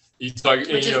from. Which is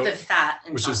the fat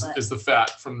in chocolate. Is the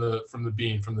fat from the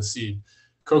bean, from the seed.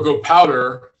 Cocoa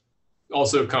powder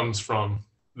also comes from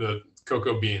the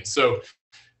cocoa beans. So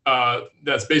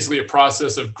that's basically a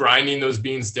process of grinding those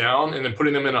beans down and then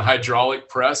putting them in a hydraulic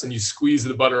press, and you squeeze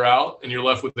the butter out and you're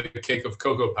left with a cake of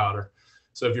cocoa powder.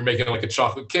 So if you're making like a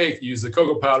chocolate cake, you use the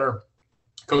cocoa powder.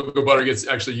 Cocoa butter gets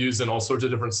actually used in all sorts of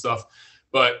different stuff,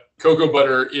 but cocoa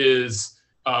butter is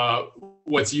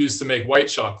what's used to make white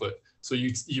chocolate. So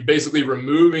you basically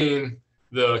removing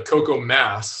the cocoa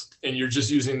mass and you're just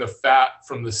using the fat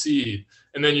from the seed,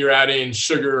 and then you're adding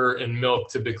sugar and milk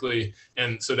typically,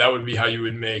 and so that would be how you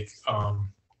would make a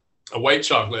white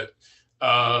chocolate.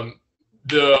 All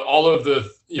of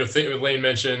the thing that Lane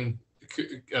mentioned,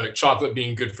 chocolate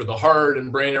being good for the heart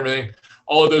and brain and everything,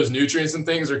 all of those nutrients and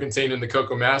things are contained in the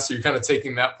cocoa mass, so you're kind of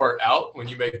taking that part out when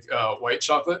you make white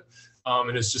chocolate,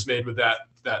 and it's just made with that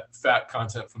fat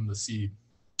content from the seed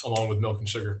along with milk and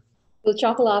sugar. Will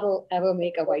Xocolatl ever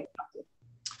make a white chocolate?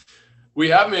 We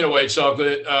have made a white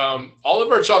chocolate. All of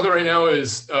our chocolate right now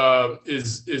is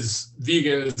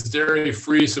vegan, it's dairy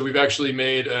free. So we've actually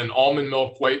made an almond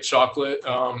milk white chocolate,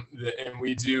 and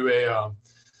we do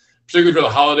particularly for the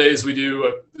holidays, we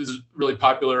do this is really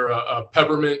popular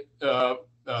peppermint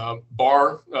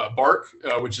bark,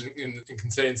 which it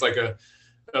contains like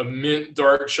a mint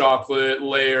dark chocolate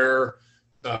layer,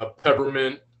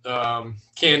 peppermint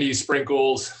candy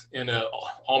sprinkles, and an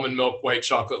almond milk white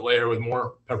chocolate layer with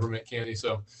more peppermint candy.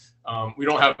 So we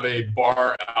don't have a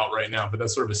bar out right now, but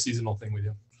that's sort of a seasonal thing we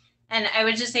do. And I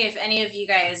would just say, if any of you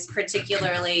guys,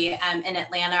 particularly in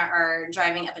Atlanta, are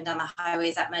driving up and down the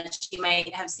highways that much, you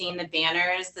might have seen the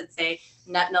banners that say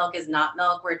nut milk is not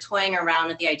milk. We're toying around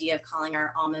with the idea of calling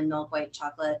our almond milk white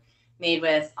chocolate made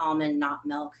with almond not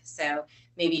milk. So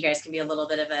maybe you guys can be a little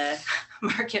bit of a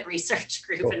market research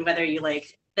group and whether you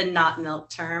like the not milk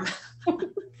term.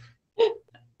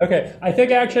 Okay, I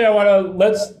think actually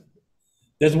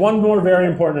there's one more very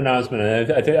important announcement,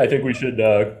 and I think we should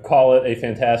call it a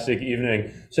fantastic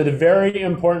evening. So the very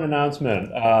important announcement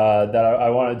that I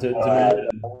wanted to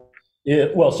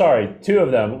mention, well, sorry, two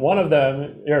of them. One of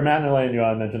them, here, Matt and Elaine, you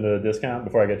want to mention the discount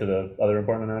before I get to the other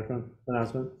important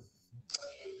announcement?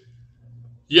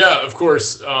 Yeah, of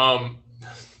course.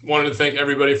 Wanted to thank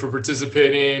everybody for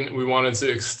participating. We wanted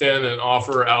to extend an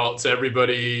offer out to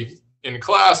everybody in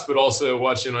class, but also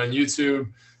watching on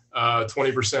YouTube.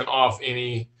 20% off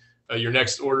your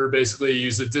next order. Basically,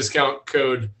 use the discount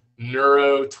code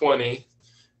Neuro20,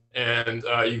 and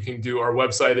you can do, our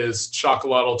website is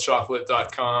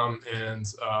xocolatlchocolate.com, and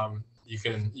you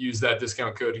can use that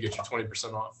discount code to get you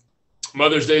 20% off.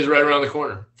 Mother's Day is right around the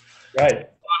corner. Right.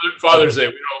 Father's Day,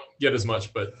 we don't get as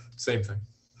much, but same thing.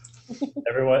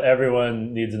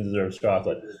 Everyone needs and deserves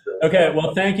chocolate. Okay,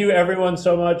 well, thank you everyone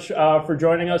so much for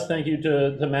joining us. Thank you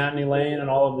to Matt and Elaine and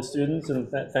all of the students,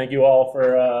 and thank you all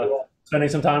for spending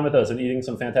some time with us and eating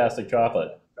some fantastic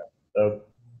chocolate. So,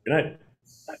 good night.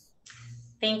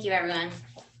 Thank you, everyone.